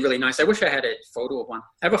look really, really nice. I wish I had a photo of one.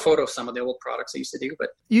 I have a photo of some of the old products I used to do, but...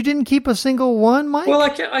 You didn't keep a single one, Mike? Well,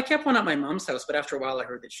 I kept one at my mom's house, but after a while I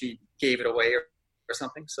heard that she gave it away or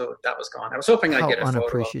something, so that was gone. I was hoping I'd get a photo. How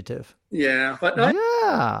unappreciative. Yeah, but...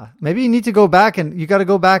 Yeah, maybe you need to go back and... You got to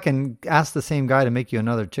go back and ask the same guy to make you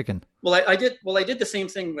another chicken. Well, I did the same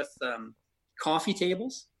thing with coffee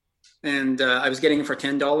tables. And I was getting them for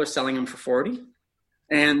 $10, selling them for $40.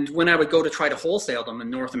 And when I would go to try to wholesale them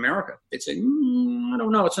in North America, they'd say, I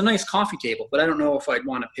don't know, it's a nice coffee table, but I don't know if I'd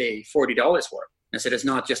want to pay $40 for it. And I said, it's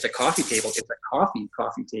not just a coffee table, it's a coffee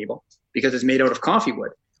table because it's made out of coffee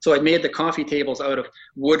wood. So I made the coffee tables out of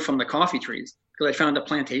wood from the coffee trees because I found a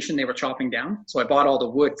plantation they were chopping down. So I bought all the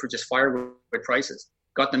wood for just firewood prices,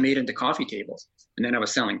 got them made into coffee tables. And then I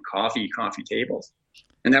was selling coffee tables.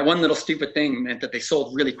 And that one little stupid thing meant that they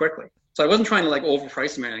sold really quickly. So I wasn't trying to like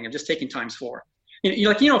overprice them or anything. I'm just taking times 4.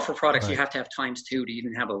 For products, right. You have to have times 2 to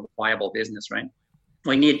even have a viable business, right?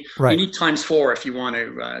 Well, you need times 4 if you want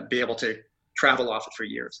to be able to travel off it for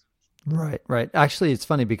years. Right. Actually, it's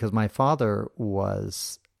funny because my father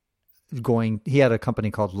was he had a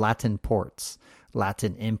company called Latin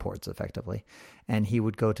Imports, effectively. And he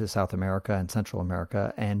would go to South America and Central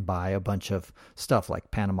America and buy a bunch of stuff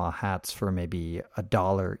like Panama hats for maybe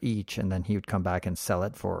 $1 each. And then he would come back and sell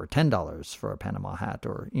it for $10 for a Panama hat,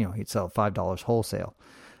 or, he'd sell $5 wholesale.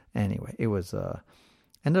 Anyway, it was,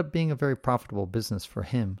 ended up being a very profitable business for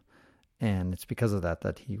him. And it's because of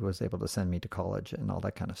that he was able to send me to college and all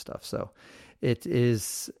that kind of stuff. So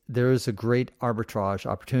there is a great arbitrage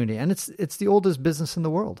opportunity, and it's the oldest business in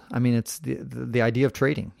the world. I mean, it's the idea of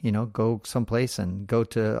trading, go someplace and go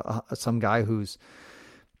to some guy who's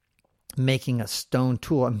making a stone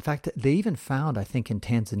tool. In fact, they even found, I think in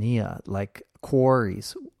Tanzania, like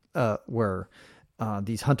quarries where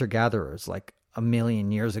these hunter-gatherers like 1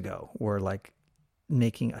 million years ago were like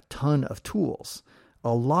making a ton of tools.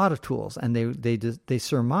 A lot of tools, and they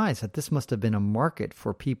surmise that this must have been a market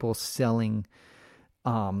for people selling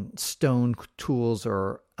stone tools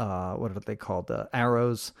or what are they called,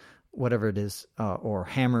 arrows, whatever it is, or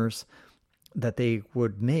hammers that they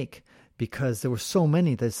would make, because there were so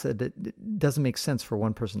many that said it doesn't make sense for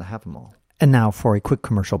one person to have them all. And now for a quick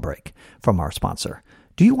commercial break from our sponsor.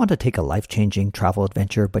 Do you want to take a life-changing travel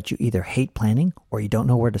adventure, but you either hate planning or you don't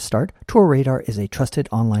know where to start? TourRadar is a trusted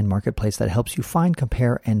online marketplace that helps you find,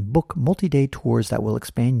 compare, and book multi-day tours that will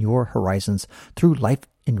expand your horizons through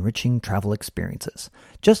life-enriching travel experiences.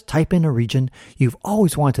 Just type in a region you've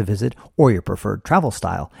always wanted to visit or your preferred travel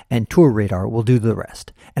style, and TourRadar will do the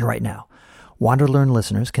rest. And right now, WanderLearn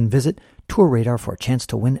listeners can visit TourRadar for a chance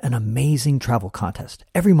to win an amazing travel contest.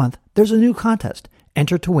 Every month, there's a new contest.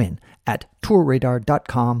 Enter to win at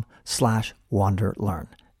tourradar.com/wanderlearn.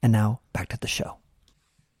 And now back to the show.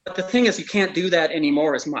 But the thing is, you can't do that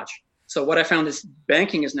anymore as much. So what I found is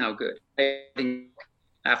banking is now good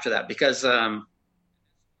after that, because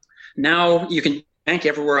now you can bank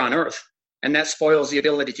everywhere on earth. And that spoils the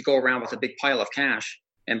ability to go around with a big pile of cash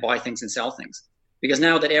and buy things and sell things. Because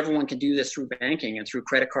now that everyone can do this through banking and through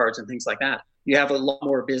credit cards and things like that, you have a lot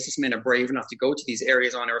more businessmen are brave enough to go to these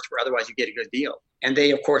areas on earth where otherwise you get a good deal. And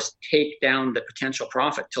they, of course, take down the potential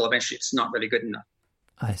profit till eventually it's not really good enough.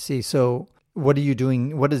 I see. So what are you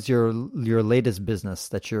doing? What is your latest business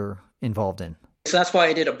that you're involved in? So that's why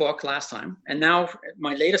I did a book last time. And now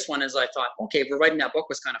my latest one is I thought, okay, but writing that book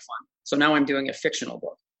was kind of fun. So now I'm doing a fictional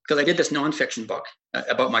book. Because I did this nonfiction book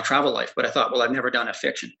about my travel life, but I thought, well, I've never done a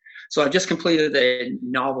fiction. So I've just completed a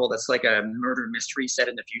novel that's like a murder mystery set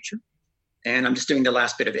in the future. And I'm just doing the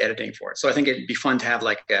last bit of editing for it. So I think it'd be fun to have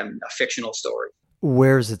like a fictional story.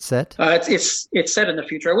 Where is it set? It's set in the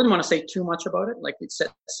future. I wouldn't want to say too much about it. Like it's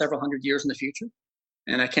set several hundred years in the future.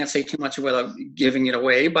 And I can't say too much without giving it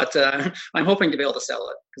away, but I'm hoping to be able to sell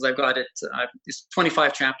it because I've got it. It's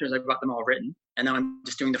 25 chapters. I've got them all written. And now I'm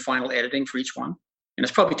just doing the final editing for each one. And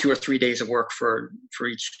it's probably 2 or 3 days of work for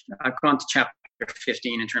each. I've gone to chapter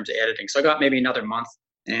 15 in terms of editing. So I got maybe another month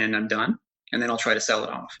and I'm done. And then I'll try to sell it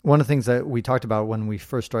off. One of the things that we talked about when we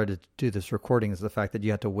first started to do this recording is the fact that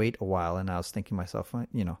you had to wait a while. And I was thinking to myself,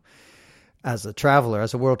 as a traveler,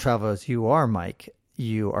 as a world traveler as you are, Mike,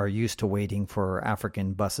 you are used to waiting for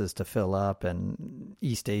African buses to fill up and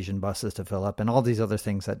East Asian buses to fill up and all these other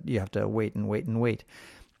things that you have to wait and wait and wait.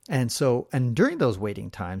 And during those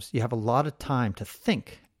waiting times, you have a lot of time to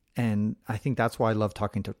think. And I think that's why I love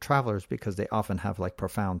talking to travelers, because they often have like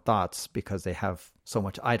profound thoughts because they have so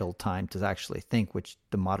much idle time to actually think, which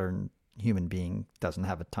the modern human being doesn't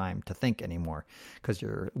have a time to think anymore because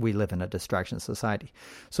we live in a distraction society.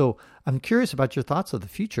 So I'm curious about your thoughts of the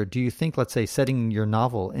future. Do you think, let's say, setting your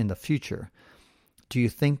novel in the future, do you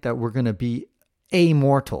think that we're going to be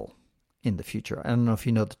amortal in the future? I don't know if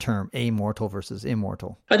you know the term amortal versus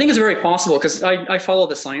immortal. I think it's very possible because I follow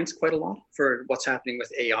the science quite a lot for what's happening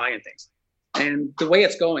with AI and things. And the way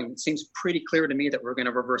it's going, it seems pretty clear to me that we're going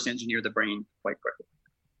to reverse engineer the brain quite quickly.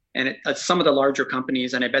 And some of the larger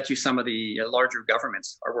companies, and I bet you some of the larger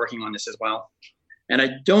governments are working on this as well. And I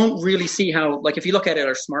don't really see how, like if you look at it,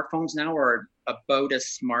 our smartphones now are about as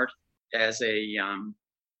smart as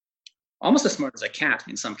almost as smart as a cat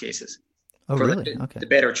in some cases. Oh, really? Okay. The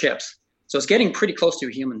better chips. So it's getting pretty close to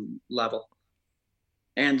a human level.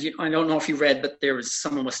 And I don't know if you read, but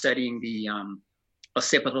someone was studying the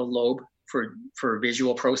occipital lobe for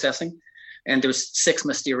visual processing. And there's 6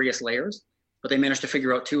 mysterious layers, but they managed to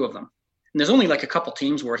figure out 2 of them. And there's only like a couple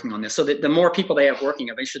teams working on this. So the more people they have working,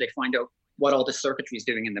 eventually they find out what all the circuitry is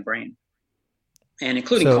doing in the brain. And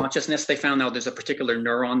including consciousness, they found out there's a particular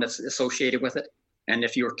neuron that's associated with it. And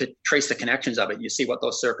if you were to trace the connections of it, you see what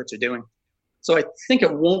those circuits are doing. So I think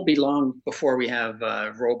it won't be long before we have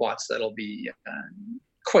robots that'll be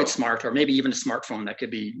quite smart, or maybe even a smartphone that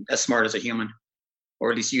could be as smart as a human,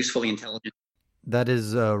 or at least usefully intelligent. That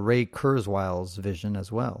is Ray Kurzweil's vision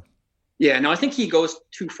as well. Yeah, no, I think he goes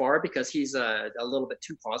too far because he's a little bit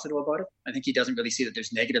too positive about it. I think he doesn't really see that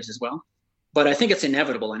there's negatives as well. But I think it's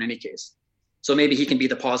inevitable in any case. So maybe he can be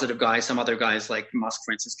the positive guy. Some other guys like Musk,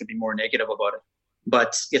 for instance, could be more negative about it.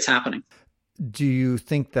 But it's happening. Do you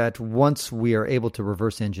think that once we are able to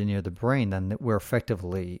reverse engineer the brain, then we're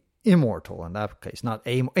effectively immortal in that case? Not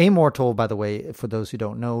amortal, by the way, for those who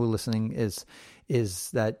don't know listening, is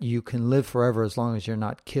that you can live forever as long as you're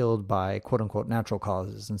not killed by quote unquote natural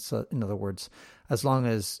causes. And so, in other words, as long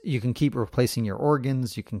as you can keep replacing your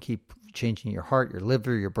organs, you can keep changing your heart, your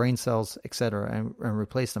liver, your brain cells, etc., and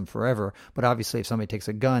replace them forever. But obviously, if somebody takes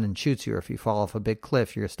a gun and shoots you, or if you fall off a big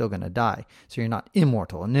cliff, you're still going to die. So you're not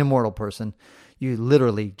immortal. An immortal person, you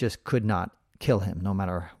literally just could not kill him, no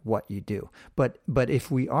matter what you do. But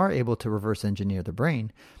if we are able to reverse engineer the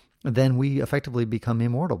brain, then we effectively become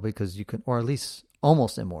immortal, because you can, or at least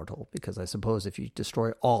almost immortal, because I suppose if you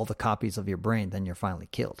destroy all the copies of your brain, then you're finally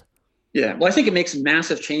killed. Yeah, well, I think it makes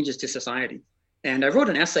massive changes to society. And I wrote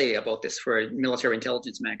an essay about this for a military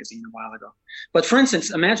intelligence magazine a while ago. But for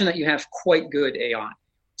instance, imagine that you have quite good AI,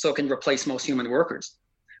 so it can replace most human workers.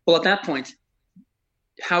 Well, at that point,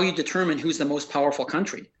 how you determine who's the most powerful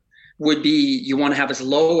country would be you want to have as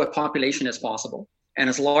low a population as possible and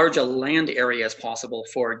as large a land area as possible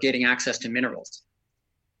for getting access to minerals.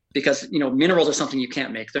 Because, minerals are something you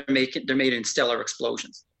can't make. They're made in stellar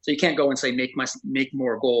explosions. So you can't go and say, make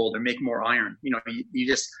more gold or make more iron. You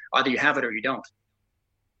just, either you have it or you don't.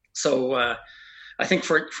 So I think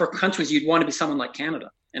for countries, you'd want to be someone like Canada.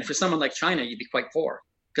 And for someone like China, you'd be quite poor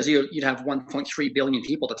because you'd have 1.3 billion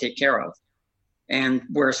people to take care of. And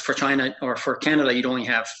whereas for China or for Canada, you'd only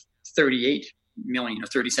have 38 million or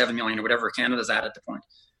 37 million or whatever Canada's at the point.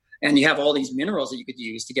 And you have all these minerals that you could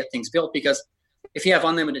use to get things built, because if you have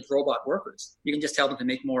unlimited robot workers, you can just tell them to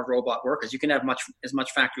make more robot workers. You can have as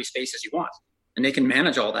much factory space as you want, and they can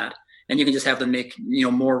manage all that. And you can just have them make,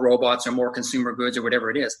 more robots or more consumer goods or whatever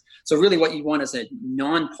it is. So really what you want is a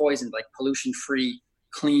non-poisoned, like pollution-free,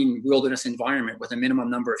 clean wilderness environment with a minimum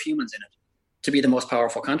number of humans in it to be the most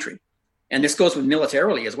powerful country. And this goes with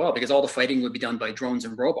militarily as well, because all the fighting would be done by drones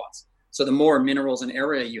and robots. So the more minerals and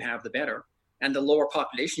area you have, the better. And the lower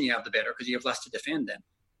population you have, the better, because you have less to defend then.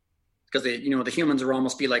 Because the humans are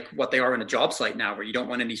almost be like what they are in a job site now, where you don't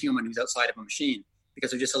want any human who's outside of a machine,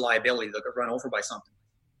 because they're just a liability. They'll get run over by something.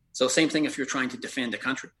 So same thing if you're trying to defend a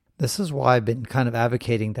country. This is why I've been kind of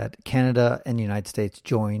advocating that Canada and the United States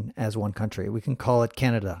join as one country. We can call it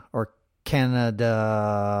Canada or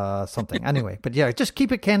Canada something. Anyway, but yeah, just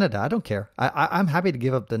keep it Canada. I don't care. I'm happy to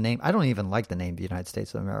give up the name. I don't even like the name the United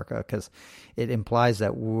States of America, because it implies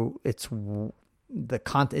that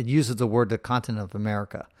it uses the word the continent of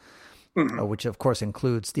America. Mm-hmm. Which of course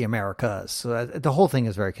includes the Americas. So the whole thing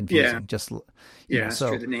is very confusing. Yeah. It's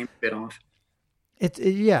true. The name a bit off.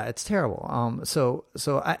 It's terrible. So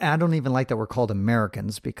I don't even like that we're called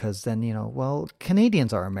Americans, because then,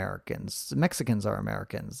 Canadians are Americans, Mexicans are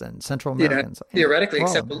Americans, and Central Americans. Yeah, theoretically,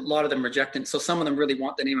 except a lot of them reject it. So some of them really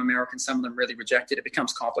want the name American, some of them really reject it. It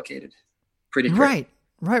becomes complicated pretty quick.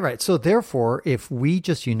 Right. So therefore, if we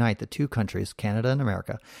just unite the two countries, Canada and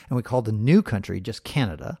America, and we call the new country just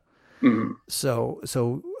Canada, so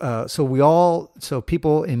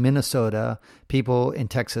people in Minnesota, people in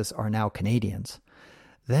Texas are now Canadians,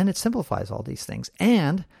 then it simplifies all these things.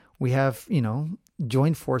 And we have,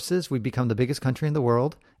 joined forces. We become the biggest country in the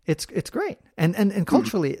world. It's great. And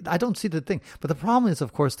culturally, I don't see the thing. But the problem is,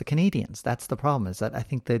 of course, the Canadians. That's the problem, is that I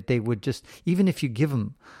think that they would just, even if you give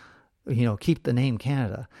them, keep the name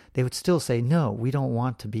Canada, they would still say, no, we don't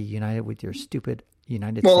want to be united with your stupid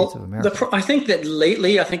United States of America. I think that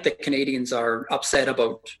lately, the Canadians are upset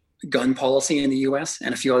about gun policy in the U.S.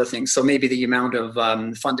 and a few other things. So maybe the amount of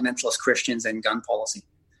fundamentalist Christians and gun policy.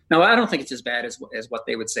 Now, I don't think it's as bad as what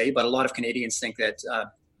they would say, but a lot of Canadians think that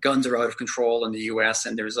guns are out of control in the U.S.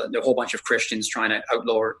 and there's a whole bunch of Christians trying to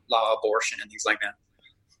outlaw abortion and things like that.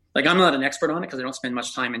 Like, I'm not an expert on it because I don't spend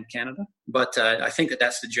much time in Canada, but I think that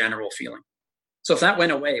that's the general feeling. So if that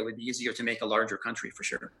went away, it would be easier to make a larger country for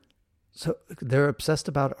sure. So they're obsessed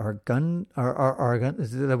about our gun.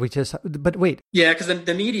 But wait. Yeah, because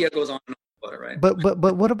the media goes on about it, right? But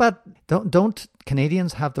what about, don't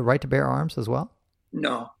Canadians have the right to bear arms as well?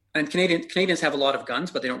 No. And Canadians have a lot of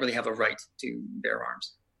guns, but they don't really have a right to bear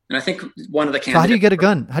arms. And I think one of the candidates... So how do you get a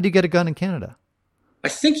gun? How do you get a gun in Canada? I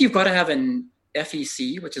think you've got to have an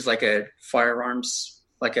FEC, which is like a firearms,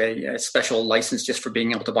 like a special license just for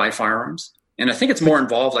being able to buy firearms. And I think it's more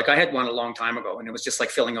involved. Like, I had one a long time ago, and it was just like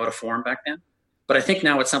filling out a form back then. But I think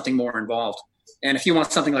now it's something more involved. And if you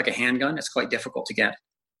want something like a handgun, it's quite difficult to get.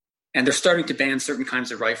 And they're starting to ban certain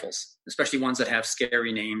kinds of rifles, especially ones that have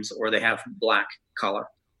scary names or they have black color.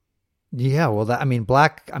 Yeah, well,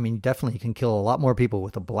 definitely you can kill a lot more people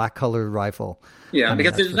with a black colored rifle. Yeah,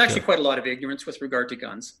 because there's actually quite a lot of ignorance with regard to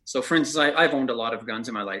guns. So, for instance, I've owned a lot of guns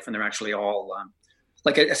in my life, and they're actually all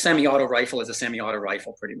like a semi-auto rifle is a semi-auto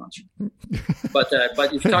rifle, pretty much. But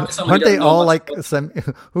if you talk to someone, aren't they all like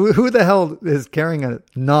who the hell is carrying a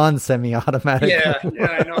non-semi-automatic? Yeah,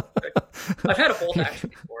 I know. I've had a bolt action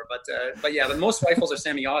before, but yeah, but most rifles are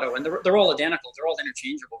semi-auto, and they're all identical. They're all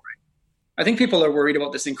interchangeable, right? I think people are worried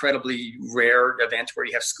about this incredibly rare event where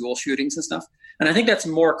you have school shootings and stuff. And I think that's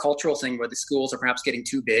more a cultural thing where the schools are perhaps getting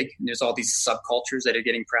too big. And there's all these subcultures that are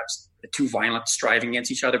getting perhaps too violent, striving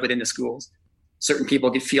against each other within the schools. Certain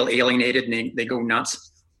people feel alienated and they go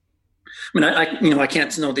nuts. I mean, I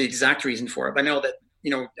can't know the exact reason for it, but I know that,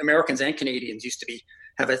 Americans and Canadians used to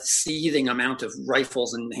have a seething amount of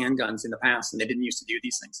rifles and handguns in the past, and they didn't used to do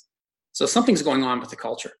these things. So something's going on with the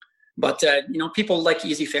culture. But, people like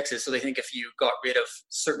easy fixes. So they think if you got rid of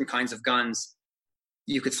certain kinds of guns,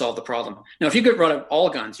 you could solve the problem. Now, if you get rid of all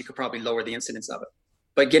guns, you could probably lower the incidence of it.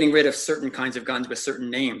 But getting rid of certain kinds of guns with certain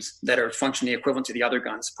names that are functionally equivalent to the other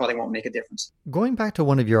guns probably won't make a difference. Going back to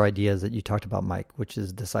one of your ideas that you talked about, Mike, which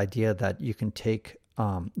is this idea that you can take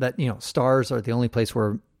stars are the only place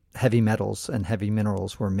where heavy metals and heavy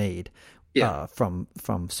minerals were made from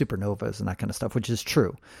supernovas and that kind of stuff, which is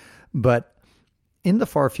true. But in the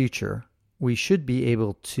far future, we should be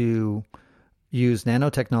able to use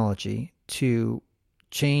nanotechnology to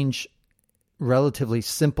change relatively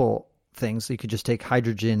simple things. So you could just take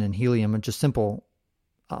hydrogen and helium and just simple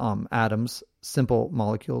atoms, simple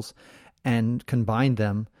molecules, and combine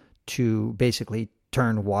them to basically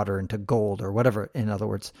turn water into gold or whatever, in other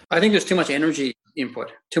words. I think there's too much energy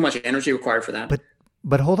input, too much energy required for that.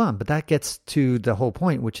 But hold on. But that gets to the whole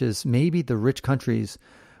point, which is maybe the rich countries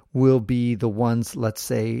will be the ones, let's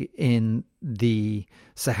say, in the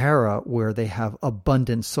Sahara where they have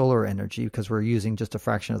abundant solar energy because we're using just a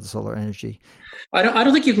fraction of the solar energy. I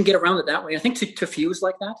don't think you can get around it that way. I think to fuse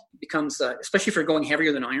like that becomes, especially if you're going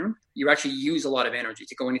heavier than iron, you actually use a lot of energy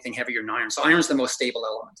to go anything heavier than iron. So iron's the most stable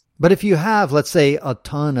element. But if you have, let's say, a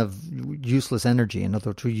ton of useless energy, in other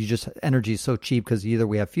words, energy is so cheap because either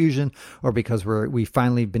we have fusion or because we've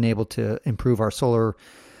finally been able to improve our solar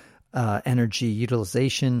energy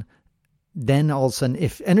utilization, then all of a sudden,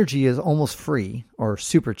 if energy is almost free or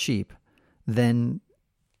super cheap, then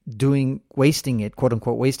wasting it, quote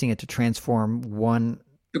unquote, wasting it to transform one.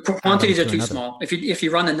 The quantities are too small. If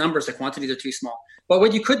you run the numbers, the quantities are too small. But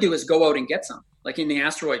what you could do is go out and get some. Like in the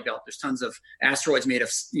asteroid belt, there's tons of asteroids made of,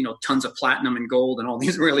 tons of platinum and gold and all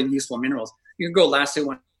these really useful minerals. You can go lasso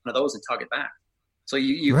one of those and tug it back. So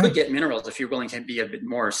you could get minerals if you're willing to be a bit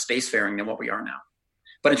more spacefaring than what we are now.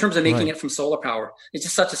 But in terms of making it from solar power, it's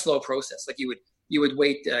just such a slow process. Like you would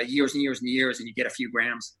wait years and years and years, and you get a few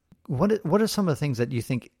grams. What are some of the things that you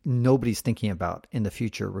think nobody's thinking about in the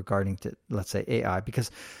future regarding to, let's say, AI?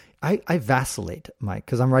 Because I vacillate, Mike,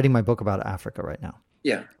 because I'm writing my book about Africa right now.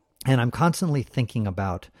 Yeah. And I'm constantly thinking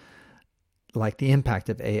about, like the impact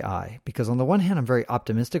of AI, because on the one hand, I'm very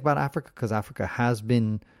optimistic about Africa because Africa has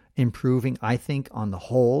been improving. I think on the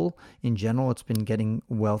whole, in general, it's been getting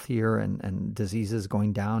wealthier and diseases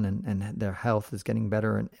going down and their health is getting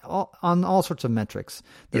better and on all sorts of metrics.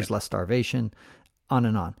 There's less starvation, on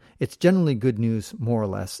and on. It's generally good news, more or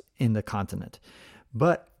less, in the continent.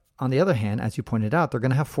 But on the other hand, as you pointed out, they're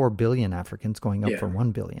going to have 4 billion Africans going up from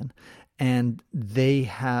 1 billion. And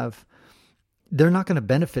they're not going to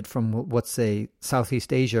benefit from what, say,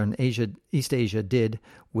 Southeast Asia and East Asia did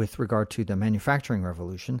with regard to the manufacturing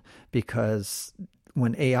revolution, because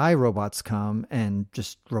when AI robots come and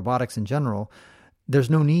just robotics in general, there's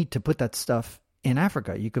no need to put that stuff in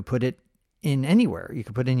Africa. You could put it in anywhere. You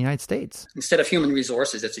could put it in the United States. Instead of human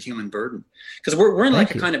resources, it's a human burden. Because we're in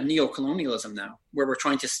like a kind of neo-colonialism now, where we're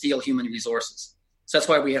trying to steal human resources. So that's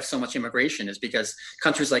why we have so much immigration, is because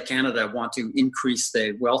countries like Canada want to increase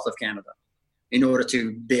the wealth of Canada in order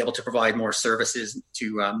to be able to provide more services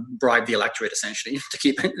to bribe the electorate, essentially, to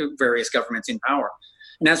keep various governments in power.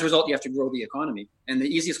 And as a result, you have to grow the economy. And the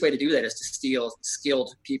easiest way to do that is to steal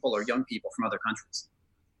skilled people or young people from other countries.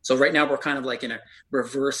 So right now we're kind of like in a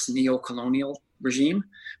reverse neo-colonial regime.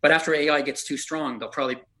 But after AI gets too strong,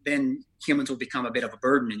 then humans will become a bit of a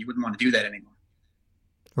burden, and you wouldn't want to do that anymore.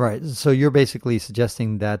 Right. So you're basically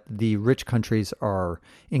suggesting that the rich countries are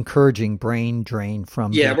encouraging brain drain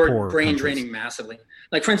from the poor we're brain countries. Draining massively.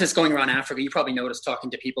 Like, for instance, going around Africa, you probably noticed talking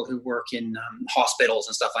to people who work in hospitals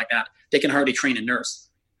and stuff like that, they can hardly train a nurse.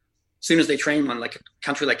 As soon as they train one, like a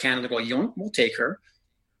country like Canada, we'll take her.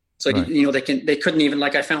 So, right. They couldn't even,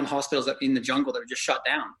 like I found hospitals in the jungle that were just shut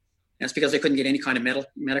down. And it's because they couldn't get any kind of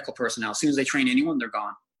medical personnel. As soon as they train anyone, they're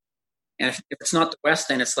gone. And if it's not the West,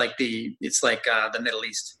 then it's like the Middle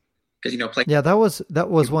East. Because, that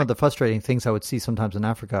was one of the frustrating things I would see sometimes in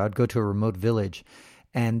Africa. I'd go to a remote village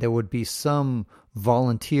and there would be some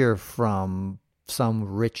volunteer from some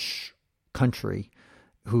rich country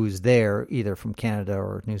who's there, either from Canada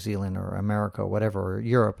or New Zealand or America or whatever, or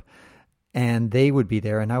Europe. And they would be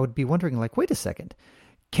there, and I would be wondering, like, wait a second,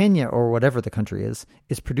 Kenya or whatever the country is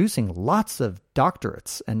producing lots of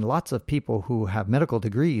doctorates and lots of people who have medical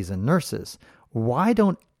degrees and nurses. Why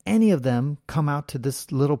don't any of them come out to this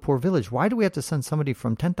little poor village? Why do we have to send somebody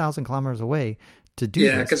from 10,000 kilometers away to do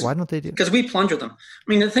this? Why don't they do it? Because we plunder them. I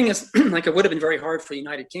mean, the thing is, like, it would have been very hard for the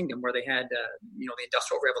United Kingdom, where they had, the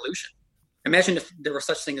Industrial Revolution. Imagine if there were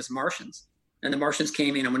such thing as Martians. And the Martians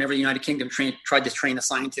came in, and whenever the United Kingdom tried to train a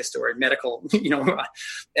scientist or a medical,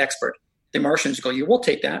 expert, the Martians go, we'll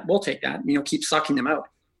take that, keep sucking them out.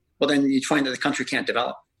 Well, then you'd find that the country can't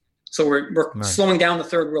develop. So we're right. Slowing down the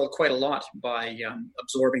third world quite a lot by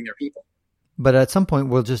absorbing their people. But at some point,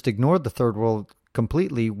 we'll just ignore the third world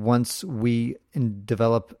completely once we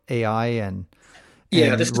develop AI and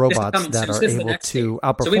robots that are able to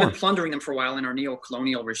outperform. So we've been plundering them for a while in our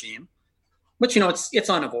neo-colonial regime, but it's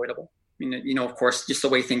unavoidable. I mean, of course, just the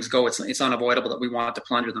way things go, it's unavoidable that we want to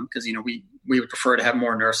plunder them because, we would prefer to have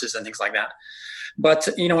more nurses and things like that. But,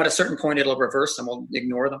 at a certain point, it'll reverse and we'll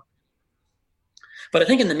ignore them. But I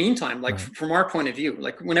think in the meantime, like from our point of view,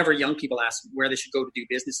 like whenever young people ask where they should go to do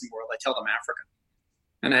business in the world, I tell them Africa.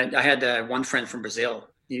 And I had one friend from Brazil.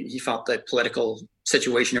 He felt the political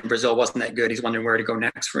situation in Brazil wasn't that good. He's wondering where to go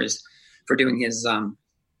next for doing his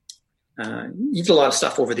he did a lot of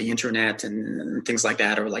stuff over the internet and things like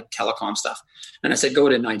that, or like telecom stuff. And I said, go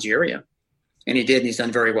to Nigeria. And he did, and he's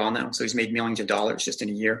done very well now. So he's made millions of dollars just in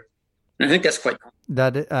a year. And I think that's quite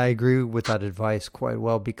cool. I agree with that advice quite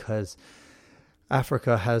well, because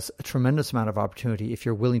Africa has a tremendous amount of opportunity if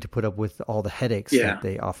you're willing to put up with all the headaches that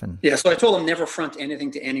they often... Yeah, so I told him never front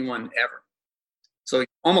anything to anyone ever. So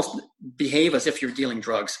almost behave as if you're dealing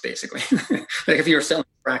drugs, basically. Like if you're selling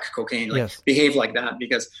crack cocaine, behave like that.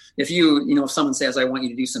 Because if if someone says, I want you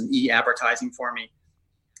to do some e-advertising for me,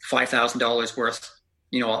 $5,000 worth,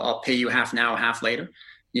 I'll pay you half now, half later.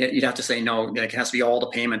 You'd have to say no. Like, it has to be all the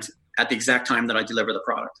payment at the exact time that I deliver the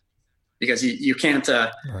product. Because you can't,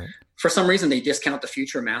 for some reason, they discount the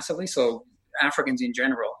future massively. So Africans in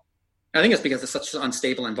general, I think it's because it's such an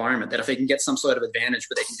unstable environment that if they can get some sort of advantage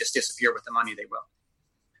where they can just disappear with the money, they will.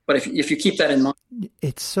 But if you keep that in mind.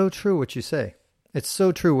 It's so true what you say. It's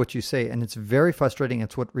so true what you say. And it's very frustrating.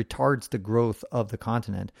 It's what retards the growth of the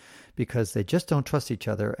continent, because they just don't trust each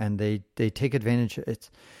other and they take advantage.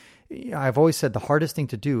 I've always said the hardest thing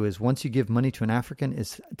to do is once you give money to an African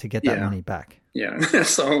is to get that money back. Yeah.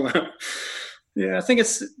 So, I think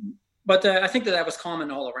I think that was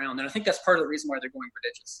common all around. And I think that's part of the reason why they're going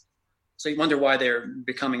religious. So you wonder why they're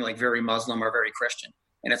becoming like very Muslim or very Christian.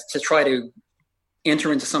 And it's to try to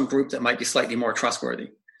enter into some group that might be slightly more trustworthy.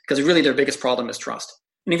 Because really their biggest problem is trust.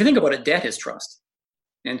 And if you think about it, debt is trust.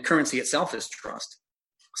 and currency itself is trust.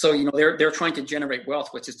 So, they're trying to generate wealth,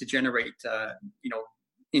 which is to generate,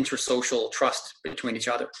 intersocial trust between each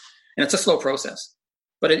other. And it's a slow process.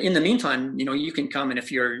 But in the meantime, you can come, and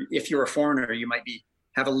if you're a foreigner, you might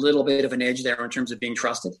have a little bit of an edge there in terms of being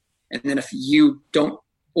trusted. And then if you don't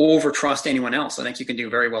over trust anyone else, I think you can do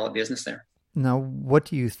very well at business there. Now, what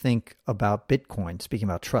do you think about Bitcoin? Speaking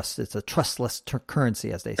about trust, it's a trustless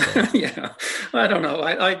currency, as they say. Yeah, I don't know.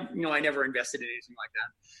 I never invested in anything like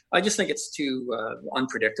that. I just think it's too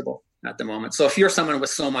unpredictable at the moment. So if you're someone with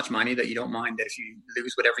so much money that you don't mind that if you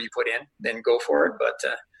lose whatever you put in, then go for it.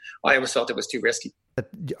 But I always felt it was too risky.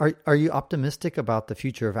 Are you optimistic about the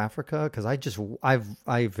future of Africa? Because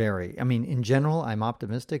I vary. I mean, in general, I'm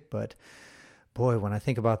optimistic, but boy, when I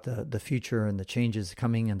think about the future and the changes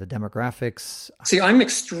coming and the demographics. See, I'm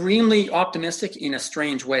extremely optimistic in a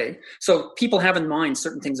strange way. So people have in mind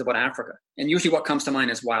certain things about Africa. And usually what comes to mind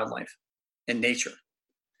is wildlife and nature.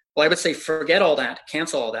 Well, I would say forget all that,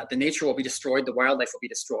 cancel all that. The nature will be destroyed. The wildlife will be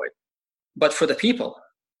destroyed. But for the people,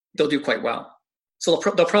 they'll do quite well. So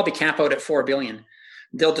they'll probably cap out at 4 billion.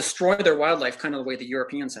 They'll destroy their wildlife kind of the way the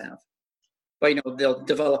Europeans have. But, they'll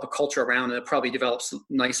develop a culture around it. They'll probably develop some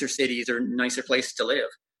nicer cities or nicer places to live.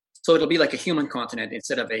 So it'll be like a human continent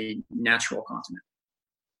instead of a natural continent.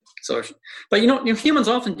 So, but humans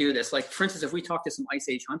often do this. Like, for instance, if we talk to some Ice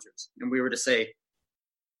Age hunters and we were to say,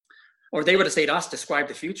 or they were to say to us, describe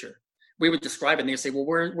the future, we would describe it and they'd say, well,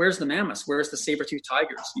 where's the mammoths? Where's the saber-toothed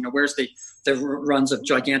tigers? Where's the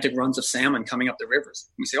gigantic runs of salmon coming up the rivers?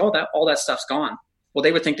 And we say, all that stuff's gone. Well,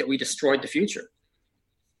 they would think that we destroyed the future.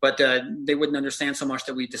 But they wouldn't understand so much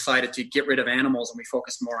that we decided to get rid of animals and we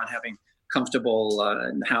focused more on having comfortable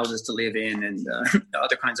houses to live in and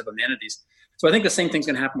other kinds of amenities. So I think the same thing's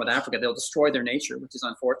going to happen with Africa. They'll destroy their nature, which is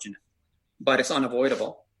unfortunate, but it's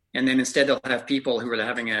unavoidable. And then instead they'll have people who are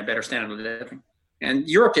having a better standard of living. And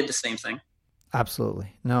Europe did the same thing.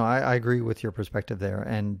 Absolutely. No, I agree with your perspective there,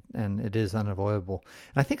 and it is unavoidable.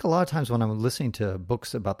 And I think a lot of times when I'm listening to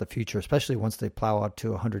books about the future, especially once they plow out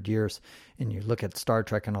to 100 years and you look at Star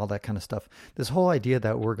Trek and all that kind of stuff, this whole idea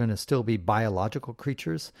that we're going to still be biological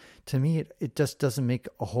creatures, to me, it just doesn't make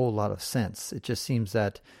a whole lot of sense. It just seems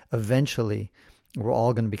that eventually we're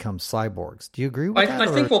all going to become cyborgs. Do you agree with that? I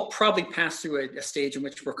think we'll probably pass through a stage in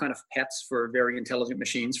which we're kind of pets for very intelligent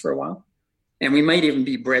machines for a while. And we might even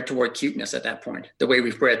be bred toward cuteness at that point, the way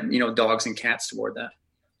we've bred, dogs and cats toward that.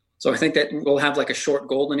 So I think that we'll have like a short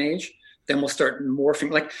golden age. Then we'll start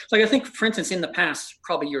morphing. Like I think, for instance, in the past,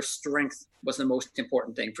 probably your strength was the most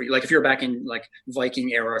important thing for you. Like if you're back in like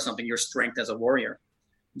Viking era or something, your strength as a warrior.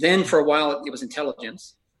 Then for a while it was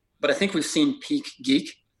intelligence. But I think we've seen peak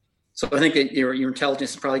geek. So I think that your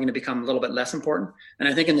intelligence is probably going to become a little bit less important. And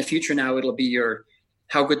I think in the future now it'll be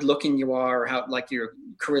how good looking you are, or how like your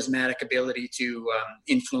charismatic ability to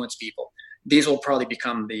influence people. These will probably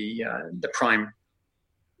become the prime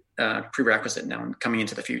prerequisite now coming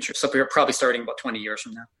into the future. So we're probably starting about 20 years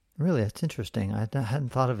from now. Really, that's interesting. I hadn't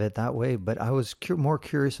thought of it that way, but I was more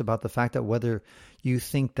curious about the fact that whether you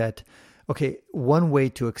think that, okay, one way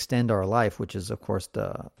to extend our life, which is, of course,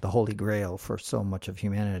 the holy grail for so much of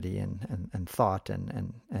humanity and thought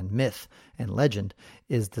and myth and legend,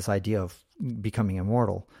 is this idea of becoming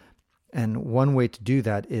immortal. And one way to do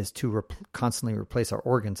that is to constantly replace our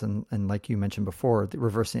organs. And like you mentioned before,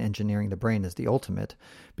 reverse engineering the brain is the ultimate,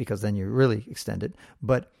 because then you really extend it.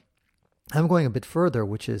 But I'm going a bit further,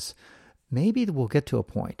 which is maybe we'll get to a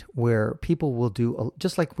point where people will do,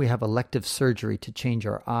 just like we have elective surgery to change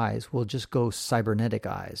our eyes, we'll just go cybernetic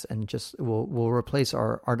eyes and just we'll replace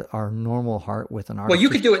our normal heart with an artificial. Well, you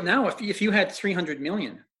could do it now. If you had 300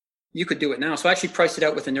 million, you could do it now. So I actually priced it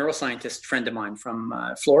out with a neuroscientist friend of mine from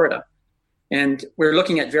Florida. And we're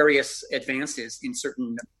looking at various advances in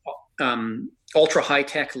certain ultra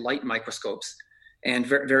high-tech light microscopes and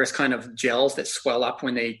various kind of gels that swell up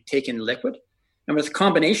when they take in liquid. And with a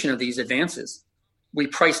combination of these advances, we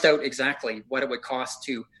priced out exactly what it would cost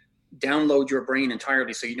to download your brain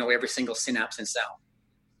entirely so you know every single synapse and cell.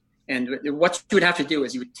 And what you would have to do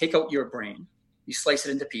is you would take out your brain, you slice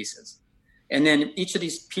it into pieces, and then each of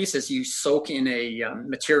these pieces you soak in a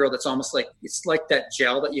material that's almost like, it's like that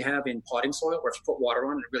gel that you have in potting soil where if you put water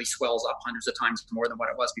on it, it really swells up hundreds of times more than what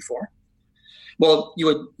it was before. Well,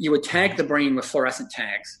 you would tag the brain with fluorescent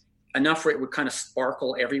tags, enough where it would kind of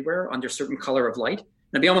sparkle everywhere under a certain color of light. And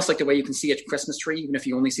it'd be almost like the way you can see a Christmas tree, even if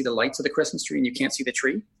you only see the lights of the Christmas tree and you can't see the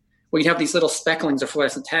tree. Well, you'd have these little specklings of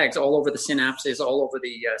fluorescent tags all over the synapses, all over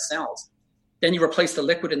the cells. Then you replace the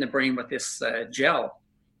liquid in the brain with this gel.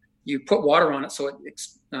 You put water on it so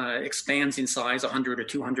it expands in size 100 or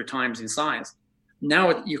 200 times in size.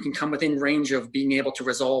 Now you can come within range of being able to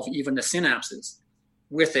resolve even the synapses.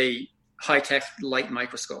 with a high-tech light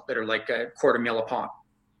microscope that are like $250,000 a pop.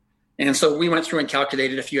 And so we went through and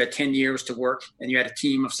calculated if you had 10 years to work and you had a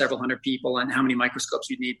team of several hundred people and how many microscopes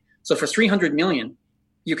you'd need. So for 300 million,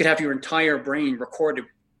 you could have your entire brain recorded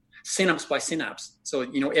synapse by synapse. So,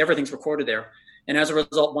 everything's recorded there. And as a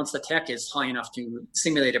result, once the tech is high enough to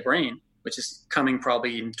simulate a brain, which is coming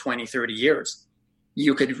probably in 20, 30 years,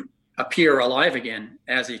 you could appear alive again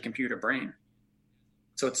as a computer brain.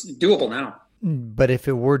 So it's doable now. But if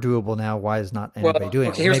it were doable now, why is not anybody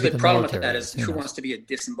doing it? Here's the problem with that is who wants to be a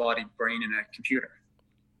disembodied brain in a computer?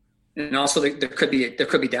 And also there could be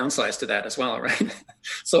downsides to that as well, right?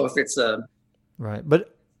 So if it's right,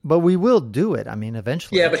 but we will do it. I mean,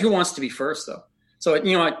 eventually. Yeah, but who wants to be first though? So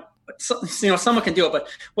someone can do it, but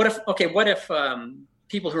what if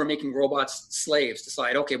people who are making robots slaves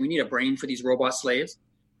decide, okay, we need a brain for these robot slaves.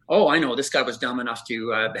 Oh, I know, this guy was dumb enough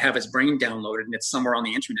to have his brain downloaded and it's somewhere on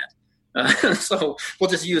the internet. So we'll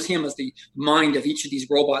just use him as the mind of each of these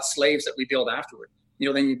robot slaves that we build afterward.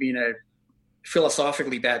 Then you'd be in a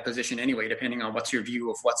philosophically bad position anyway, depending on what's your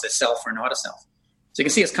view of what's a self or not a self. So you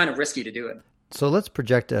can see it's kind of risky to do it. So let's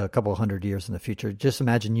project a couple of 100 years in the future. Just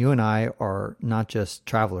imagine you and I are not just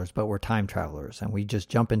travelers, but we're time travelers. And we just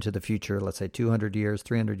jump into the future, let's say 200 years,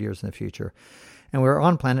 300 years in the future. And we're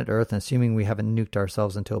on planet Earth, and assuming we haven't nuked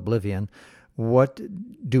ourselves into oblivion, what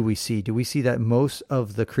do we see? Do we see that most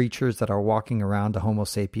of the creatures that are walking around, the Homo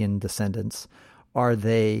sapien descendants, are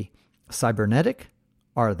they cybernetic?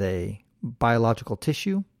 Are they biological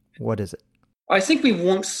tissue? What is it? I think we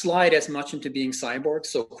won't slide as much into being cyborgs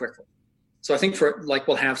so quickly. So I think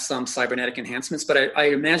we'll have some cybernetic enhancements, but I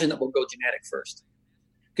imagine that we'll go genetic first.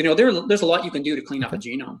 There's a lot you can do to clean up a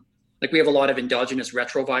genome. Like we have a lot of endogenous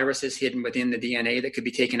retroviruses hidden within the DNA that could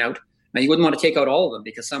be taken out. Now, you wouldn't want to take out all of them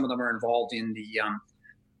because some of them are involved in the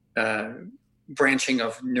branching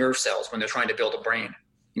of nerve cells when they're trying to build a brain.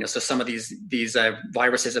 So some of these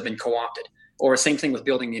viruses have been co-opted. Or same thing with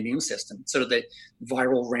building the immune system. So the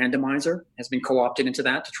viral randomizer has been co-opted into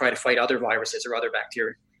that to try to fight other viruses or other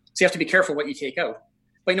bacteria. So you have to be careful what you take out.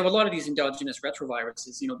 But, a lot of these endogenous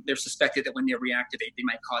retroviruses, they're suspected that when they reactivate, they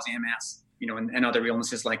might cause MS, and other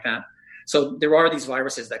illnesses like that. So there are these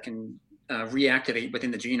viruses that can reactivate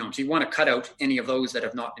within the genome. So you want to cut out any of those that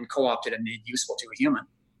have not been co-opted and made useful to a human.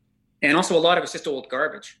 And also a lot of it's just old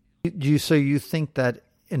garbage. So you think that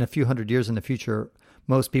in a few hundred years in the future,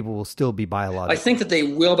 most people will still be biological? I think that they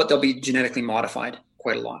will, but they'll be genetically modified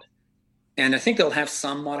quite a lot. And I think they'll have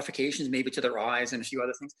some modifications maybe to their eyes and a few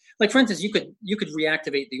other things. Like, for instance, you could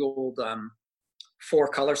reactivate the old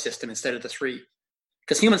 4-color system instead of the 3.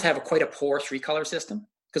 Because humans have quite a poor 3-color system.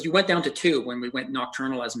 Because we went down to 2 when we went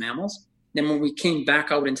nocturnal as mammals. Then when we came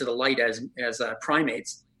back out into the light as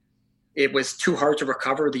primates, it was too hard to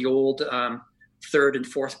recover the old 3rd and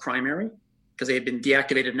 4th primary because they had been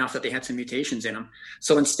deactivated enough that they had some mutations in them.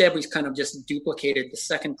 So instead, we kind of just duplicated the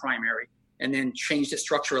 2nd primary and then changed its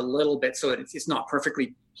structure a little bit so that it's not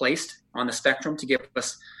perfectly placed on the spectrum to give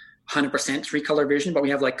us 100% 3-color vision, but we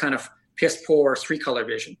have like kind of piss poor 3-color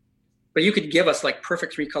vision. But you could give us like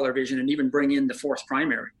perfect 3-color vision and even bring in the 4th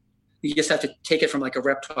primary. You just have to take it from like a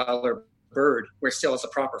reptile or bird where it still has a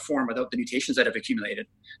proper form without the mutations that have accumulated.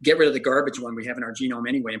 Get rid of the garbage one we have in our genome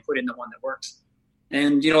anyway and put in the one that works.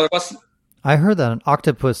 And I heard that an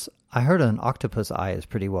octopus eye is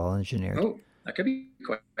pretty well engineered. Oh, that could be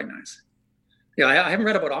quite nice. Yeah, I haven't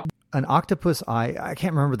read about an octopus eye. I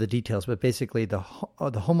can't remember the details, but basically the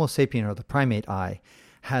Homo sapien or the primate eye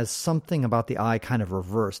has something about the eye kind of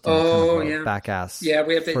reversed. Back ass. Yeah,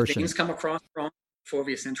 we have the things come across wrong.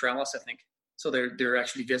 Fovea centralis, I think. So they're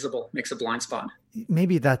actually visible, makes a blind spot.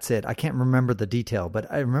 Maybe that's it. I can't remember the detail, but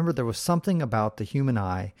I remember there was something about the human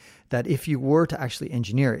eye that if you were to actually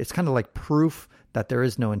engineer it, it's kind of like proof that there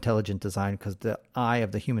is no intelligent design because the eye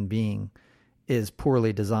of the human being is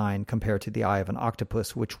poorly designed compared to the eye of an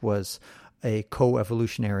octopus, which was a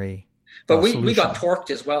co-evolutionary But we got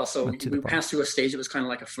torqued as well. So we passed through a stage that was kind of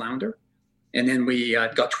like a flounder. And then we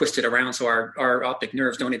got twisted around. So our optic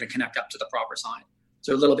nerves don't even connect up to the proper side.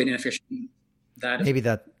 So a little bit inefficient.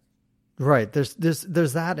 Right. There's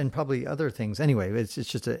that and probably other things. Anyway, it's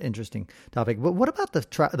just an interesting topic. But what about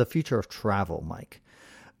the future of travel, Mike?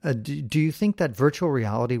 Do you think that virtual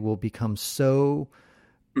reality will become so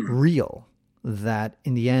real that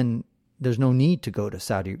in the end, there's no need to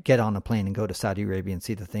get on a plane and go to Saudi Arabia and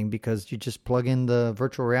see the thing because you just plug in the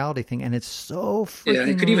virtual reality thing and it's so freaking real.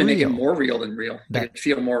 Yeah, it could even make it more real than real. It could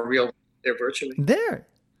feel more real there virtually. There.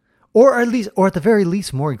 Or at the very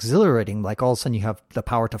least, more exhilarating. Like all of a sudden you have the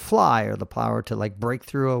power to fly or the power to like break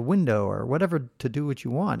through a window or whatever to do what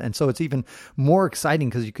you want. And so it's even more exciting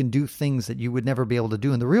because you can do things that you would never be able to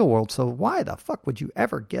do in the real world. So why the fuck would you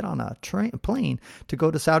ever get on a plane to go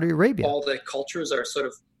to Saudi Arabia? All the cultures are sort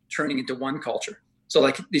of turning into one culture. So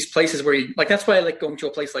like these places where that's why I like going to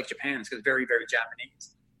a place like Japan, because it's very, very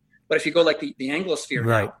Japanese. But if you go like the Anglosphere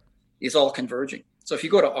now is all converging. So if you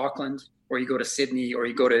go to Auckland or you go to Sydney or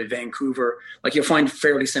you go to Vancouver, like you'll find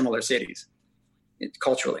fairly similar cities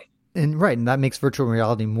culturally. And that makes virtual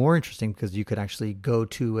reality more interesting because you could actually go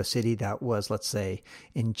to a city that was, let's say,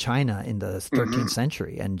 in China in the 13th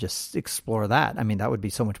century and just explore that. I mean, that would be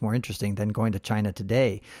so much more interesting than going to China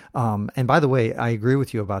today. And by the way, I agree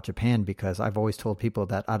with you about Japan because I've always told people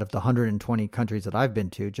that out of the 120 countries that I've been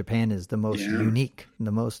to, Japan is the most unique and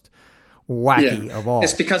the most wacky of all.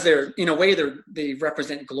 It's because they're, in a way, they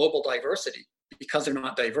represent global diversity because they're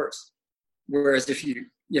not diverse. Whereas if you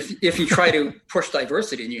try to push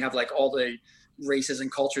diversity and you have like all the races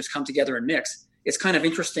and cultures come together and mix, it's kind of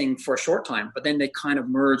interesting for a short time, but then they kind of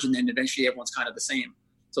merge and then eventually everyone's kind of the same.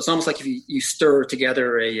 So it's almost like if you stir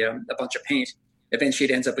together a bunch of paint, eventually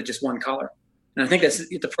it ends up with just one color. And I think that's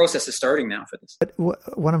the process is starting now for this. But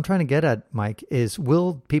what I'm trying to get at, Mike, is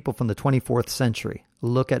will people from the 24th century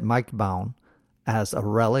look at Mike Bown as a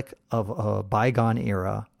relic of a bygone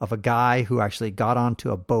era of a guy who actually got onto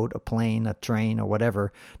a boat, a plane, a train, or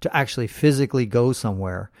whatever to actually physically go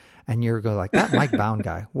somewhere? And you're go like, that Mike Bown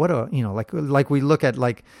guy, what a, like we look at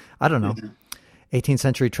like, I don't know, 18th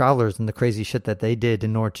century travelers and the crazy shit that they did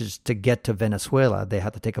in order to get to Venezuela. They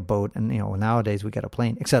had to take a boat and, nowadays we get a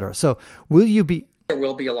plane, etc. So there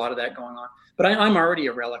will be a lot of that going on, but I'm already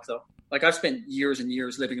a relic though. Like I've spent years and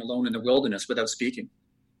years living alone in the wilderness without speaking,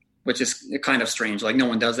 which is kind of strange. Like no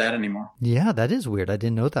one does that anymore. Yeah, that is weird. I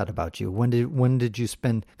didn't know that about you. When did you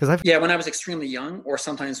spend? When I was extremely young, or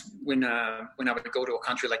sometimes when I would go to a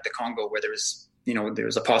country like the Congo where there's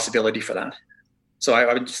a possibility for that. So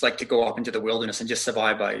I would just like to go up into the wilderness and just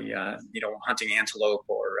survive by hunting antelope,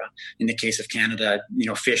 or in the case of Canada,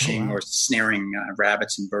 fishing or snaring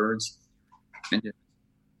rabbits and birds. And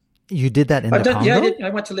you did that in the Congo? Yeah, I did. I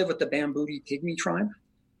went to live with the Bambudi Pygmy tribe.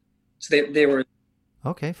 So they were.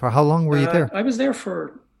 Okay. For how long were you there? I was there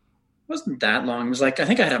it wasn't that long. It was like, I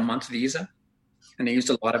think I had a month visa and I used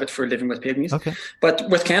a lot of it for living with pygmies. Okay. But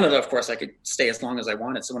with Canada, of course, I could stay as long as I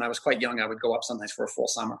wanted. So when I was quite young, I would go up sometimes for a full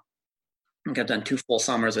summer. I think I've done 2 full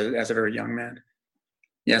summers as a very young man.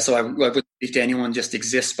 Yeah. So I wouldn't believe to anyone just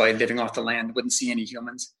exist by living off the land, wouldn't see any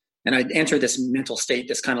humans. And I'd enter this mental state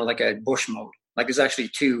that's kind of like a bush mode. Like there's actually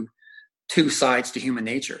two sides to human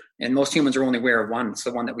nature. And most humans are only aware of one. It's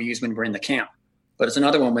the one that we use when we're in the camp. But it's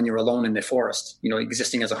another one when you're alone in the forest,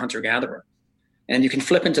 existing as a hunter-gatherer. And you can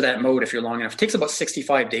flip into that mode if you're long enough. It takes about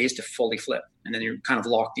 65 days to fully flip, and then you're kind of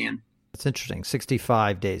locked in. It's interesting.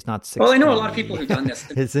 65 days, not 60. Well, I know a lot of people who've done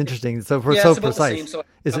this. It's interesting. So it's so about precise. the same. So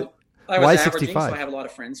is it? I was why averaging, 65? so I have a lot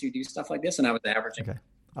of friends who do stuff like this, and I was averaging. Okay.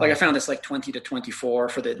 I found this like 20 to 24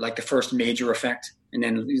 for the first major effect, and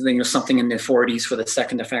then something in the 40s for the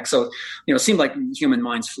second effect. So it seemed like human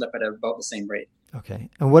minds flip at about the same rate. Okay.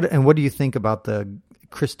 And what do you think about the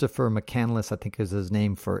Christopher McCandless, I think is his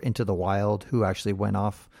name, for Into the Wild, who actually went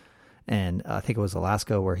off, and I think it was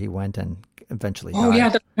Alaska where he went and eventually died. Oh yeah,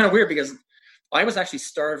 that's kind of weird because I was actually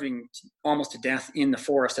starving almost to death in the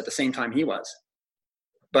forest at the same time he was.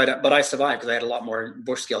 But I survived because I had a lot more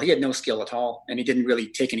bush skill. He had no skill at all, and he didn't really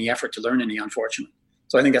take any effort to learn any, unfortunately.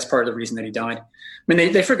 So I think that's part of the reason that he died. I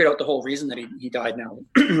mean, they figured out the whole reason that he died now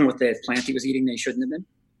with the plant he was eating that he shouldn't have been.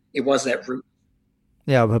 It was that root.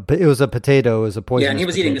 Yeah, but it was a potato. It was a poisonous. Yeah, and he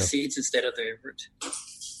was potato. eating the seeds instead of the root.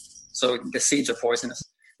 So the seeds are poisonous.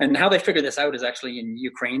 And how they figured this out is actually in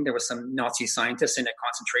Ukraine. There were some Nazi scientists in a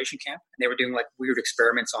concentration camp. And they were doing like weird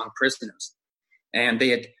experiments on prisoners. And they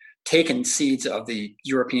had taken seeds of the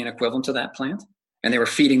European equivalent to that plant, and they were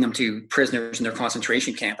feeding them to prisoners in their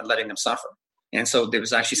concentration camp and letting them suffer. And so there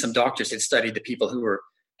was actually some doctors that studied the people who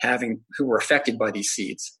were affected by these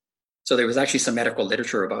seeds. So there was actually some medical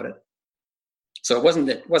literature about it. So it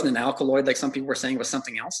wasn't an alkaloid like some people were saying, it was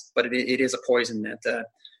something else, but it is a poison that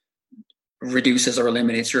reduces or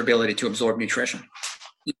eliminates your ability to absorb nutrition.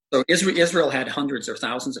 So Israel had hundreds or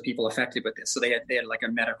thousands of people affected with this. So they had like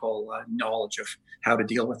a medical knowledge of how to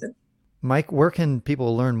deal with it. Mike, where can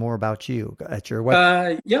people learn more about you at your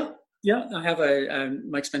website? Yeah. I have a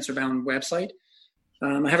Mike Spencer Bown website.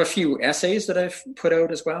 I have a few essays that I've put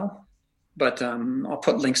out as well, but I'll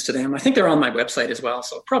put links to them. I think they're on my website as well.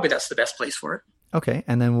 So probably that's the best place for it. Okay.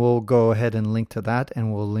 And then we'll go ahead and link to that,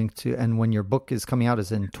 and we'll link to, and when your book is coming out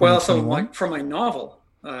is in 2021. Well, so for my novel,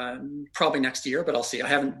 probably next year, but I'll see. I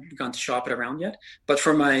haven't gone to shop it around yet. But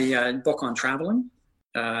for my book on traveling,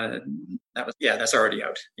 that's already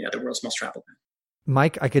out. Yeah, The World's Most Traveled Man.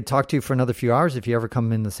 Mike, I could talk to you for another few hours if you ever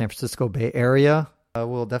come in the San Francisco Bay Area.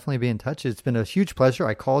 We'll definitely be in touch. It's been a huge pleasure.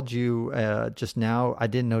 I called you just now. I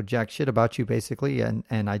didn't know jack shit about you, basically.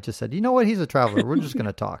 And I just said, you know what? He's a traveler. We're just going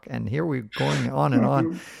to talk. And here we're going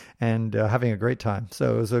on and having a great time.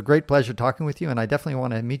 So it was a great pleasure talking with you. And I definitely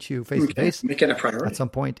want to meet you face to face Make it a priority at some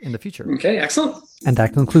point in the future. Okay, excellent. And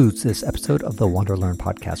that concludes this episode of the Wander Learn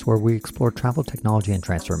podcast, where we explore travel, technology, and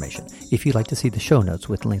transformation. If you'd like to see the show notes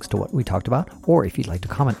with links to what we talked about, or if you'd like to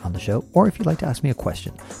comment on the show, or if you'd like to ask me a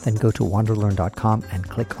question, then go to wanderlearn.com and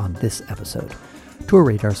click on this episode. Tour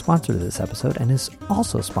Radar sponsored this episode and is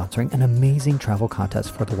also sponsoring an amazing travel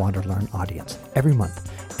contest for the Wander Learn audience. Every month,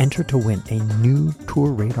 enter to win a new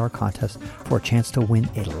Tour Radar contest for a chance to win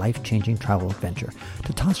a life-changing travel adventure.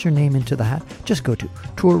 To toss your name into the hat, just go to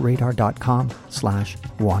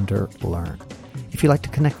tourradar.com/wanderlearn. If you'd like to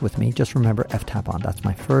connect with me, just remember FTAPON. That's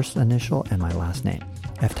my first initial and my last name.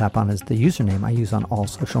 FTAPON is the username I use on all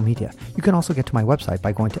social media. You can also get to my website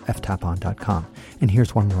by going to ftapon.com. And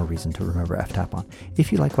here's one more reason to remember FTAPON.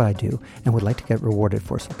 If you like what I do and would like to get rewarded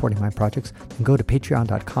for supporting my projects, then go to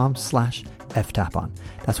patreon.com/ftapon.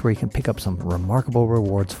 That's where you can pick up some remarkable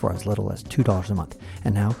rewards for as little as $2 a month.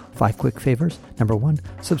 And now, 5 quick favors. Number 1,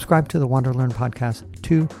 subscribe to the Wander Learn podcast.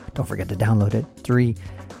 2, don't forget to download it. 3,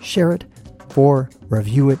 share it. 4,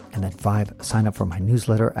 review it. And then 5, sign up for my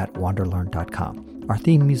newsletter at wanderlearn.com. Our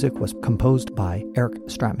theme music was composed by Eric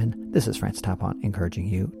Stratman. This is Francis Tapon, encouraging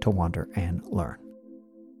you to wander and learn.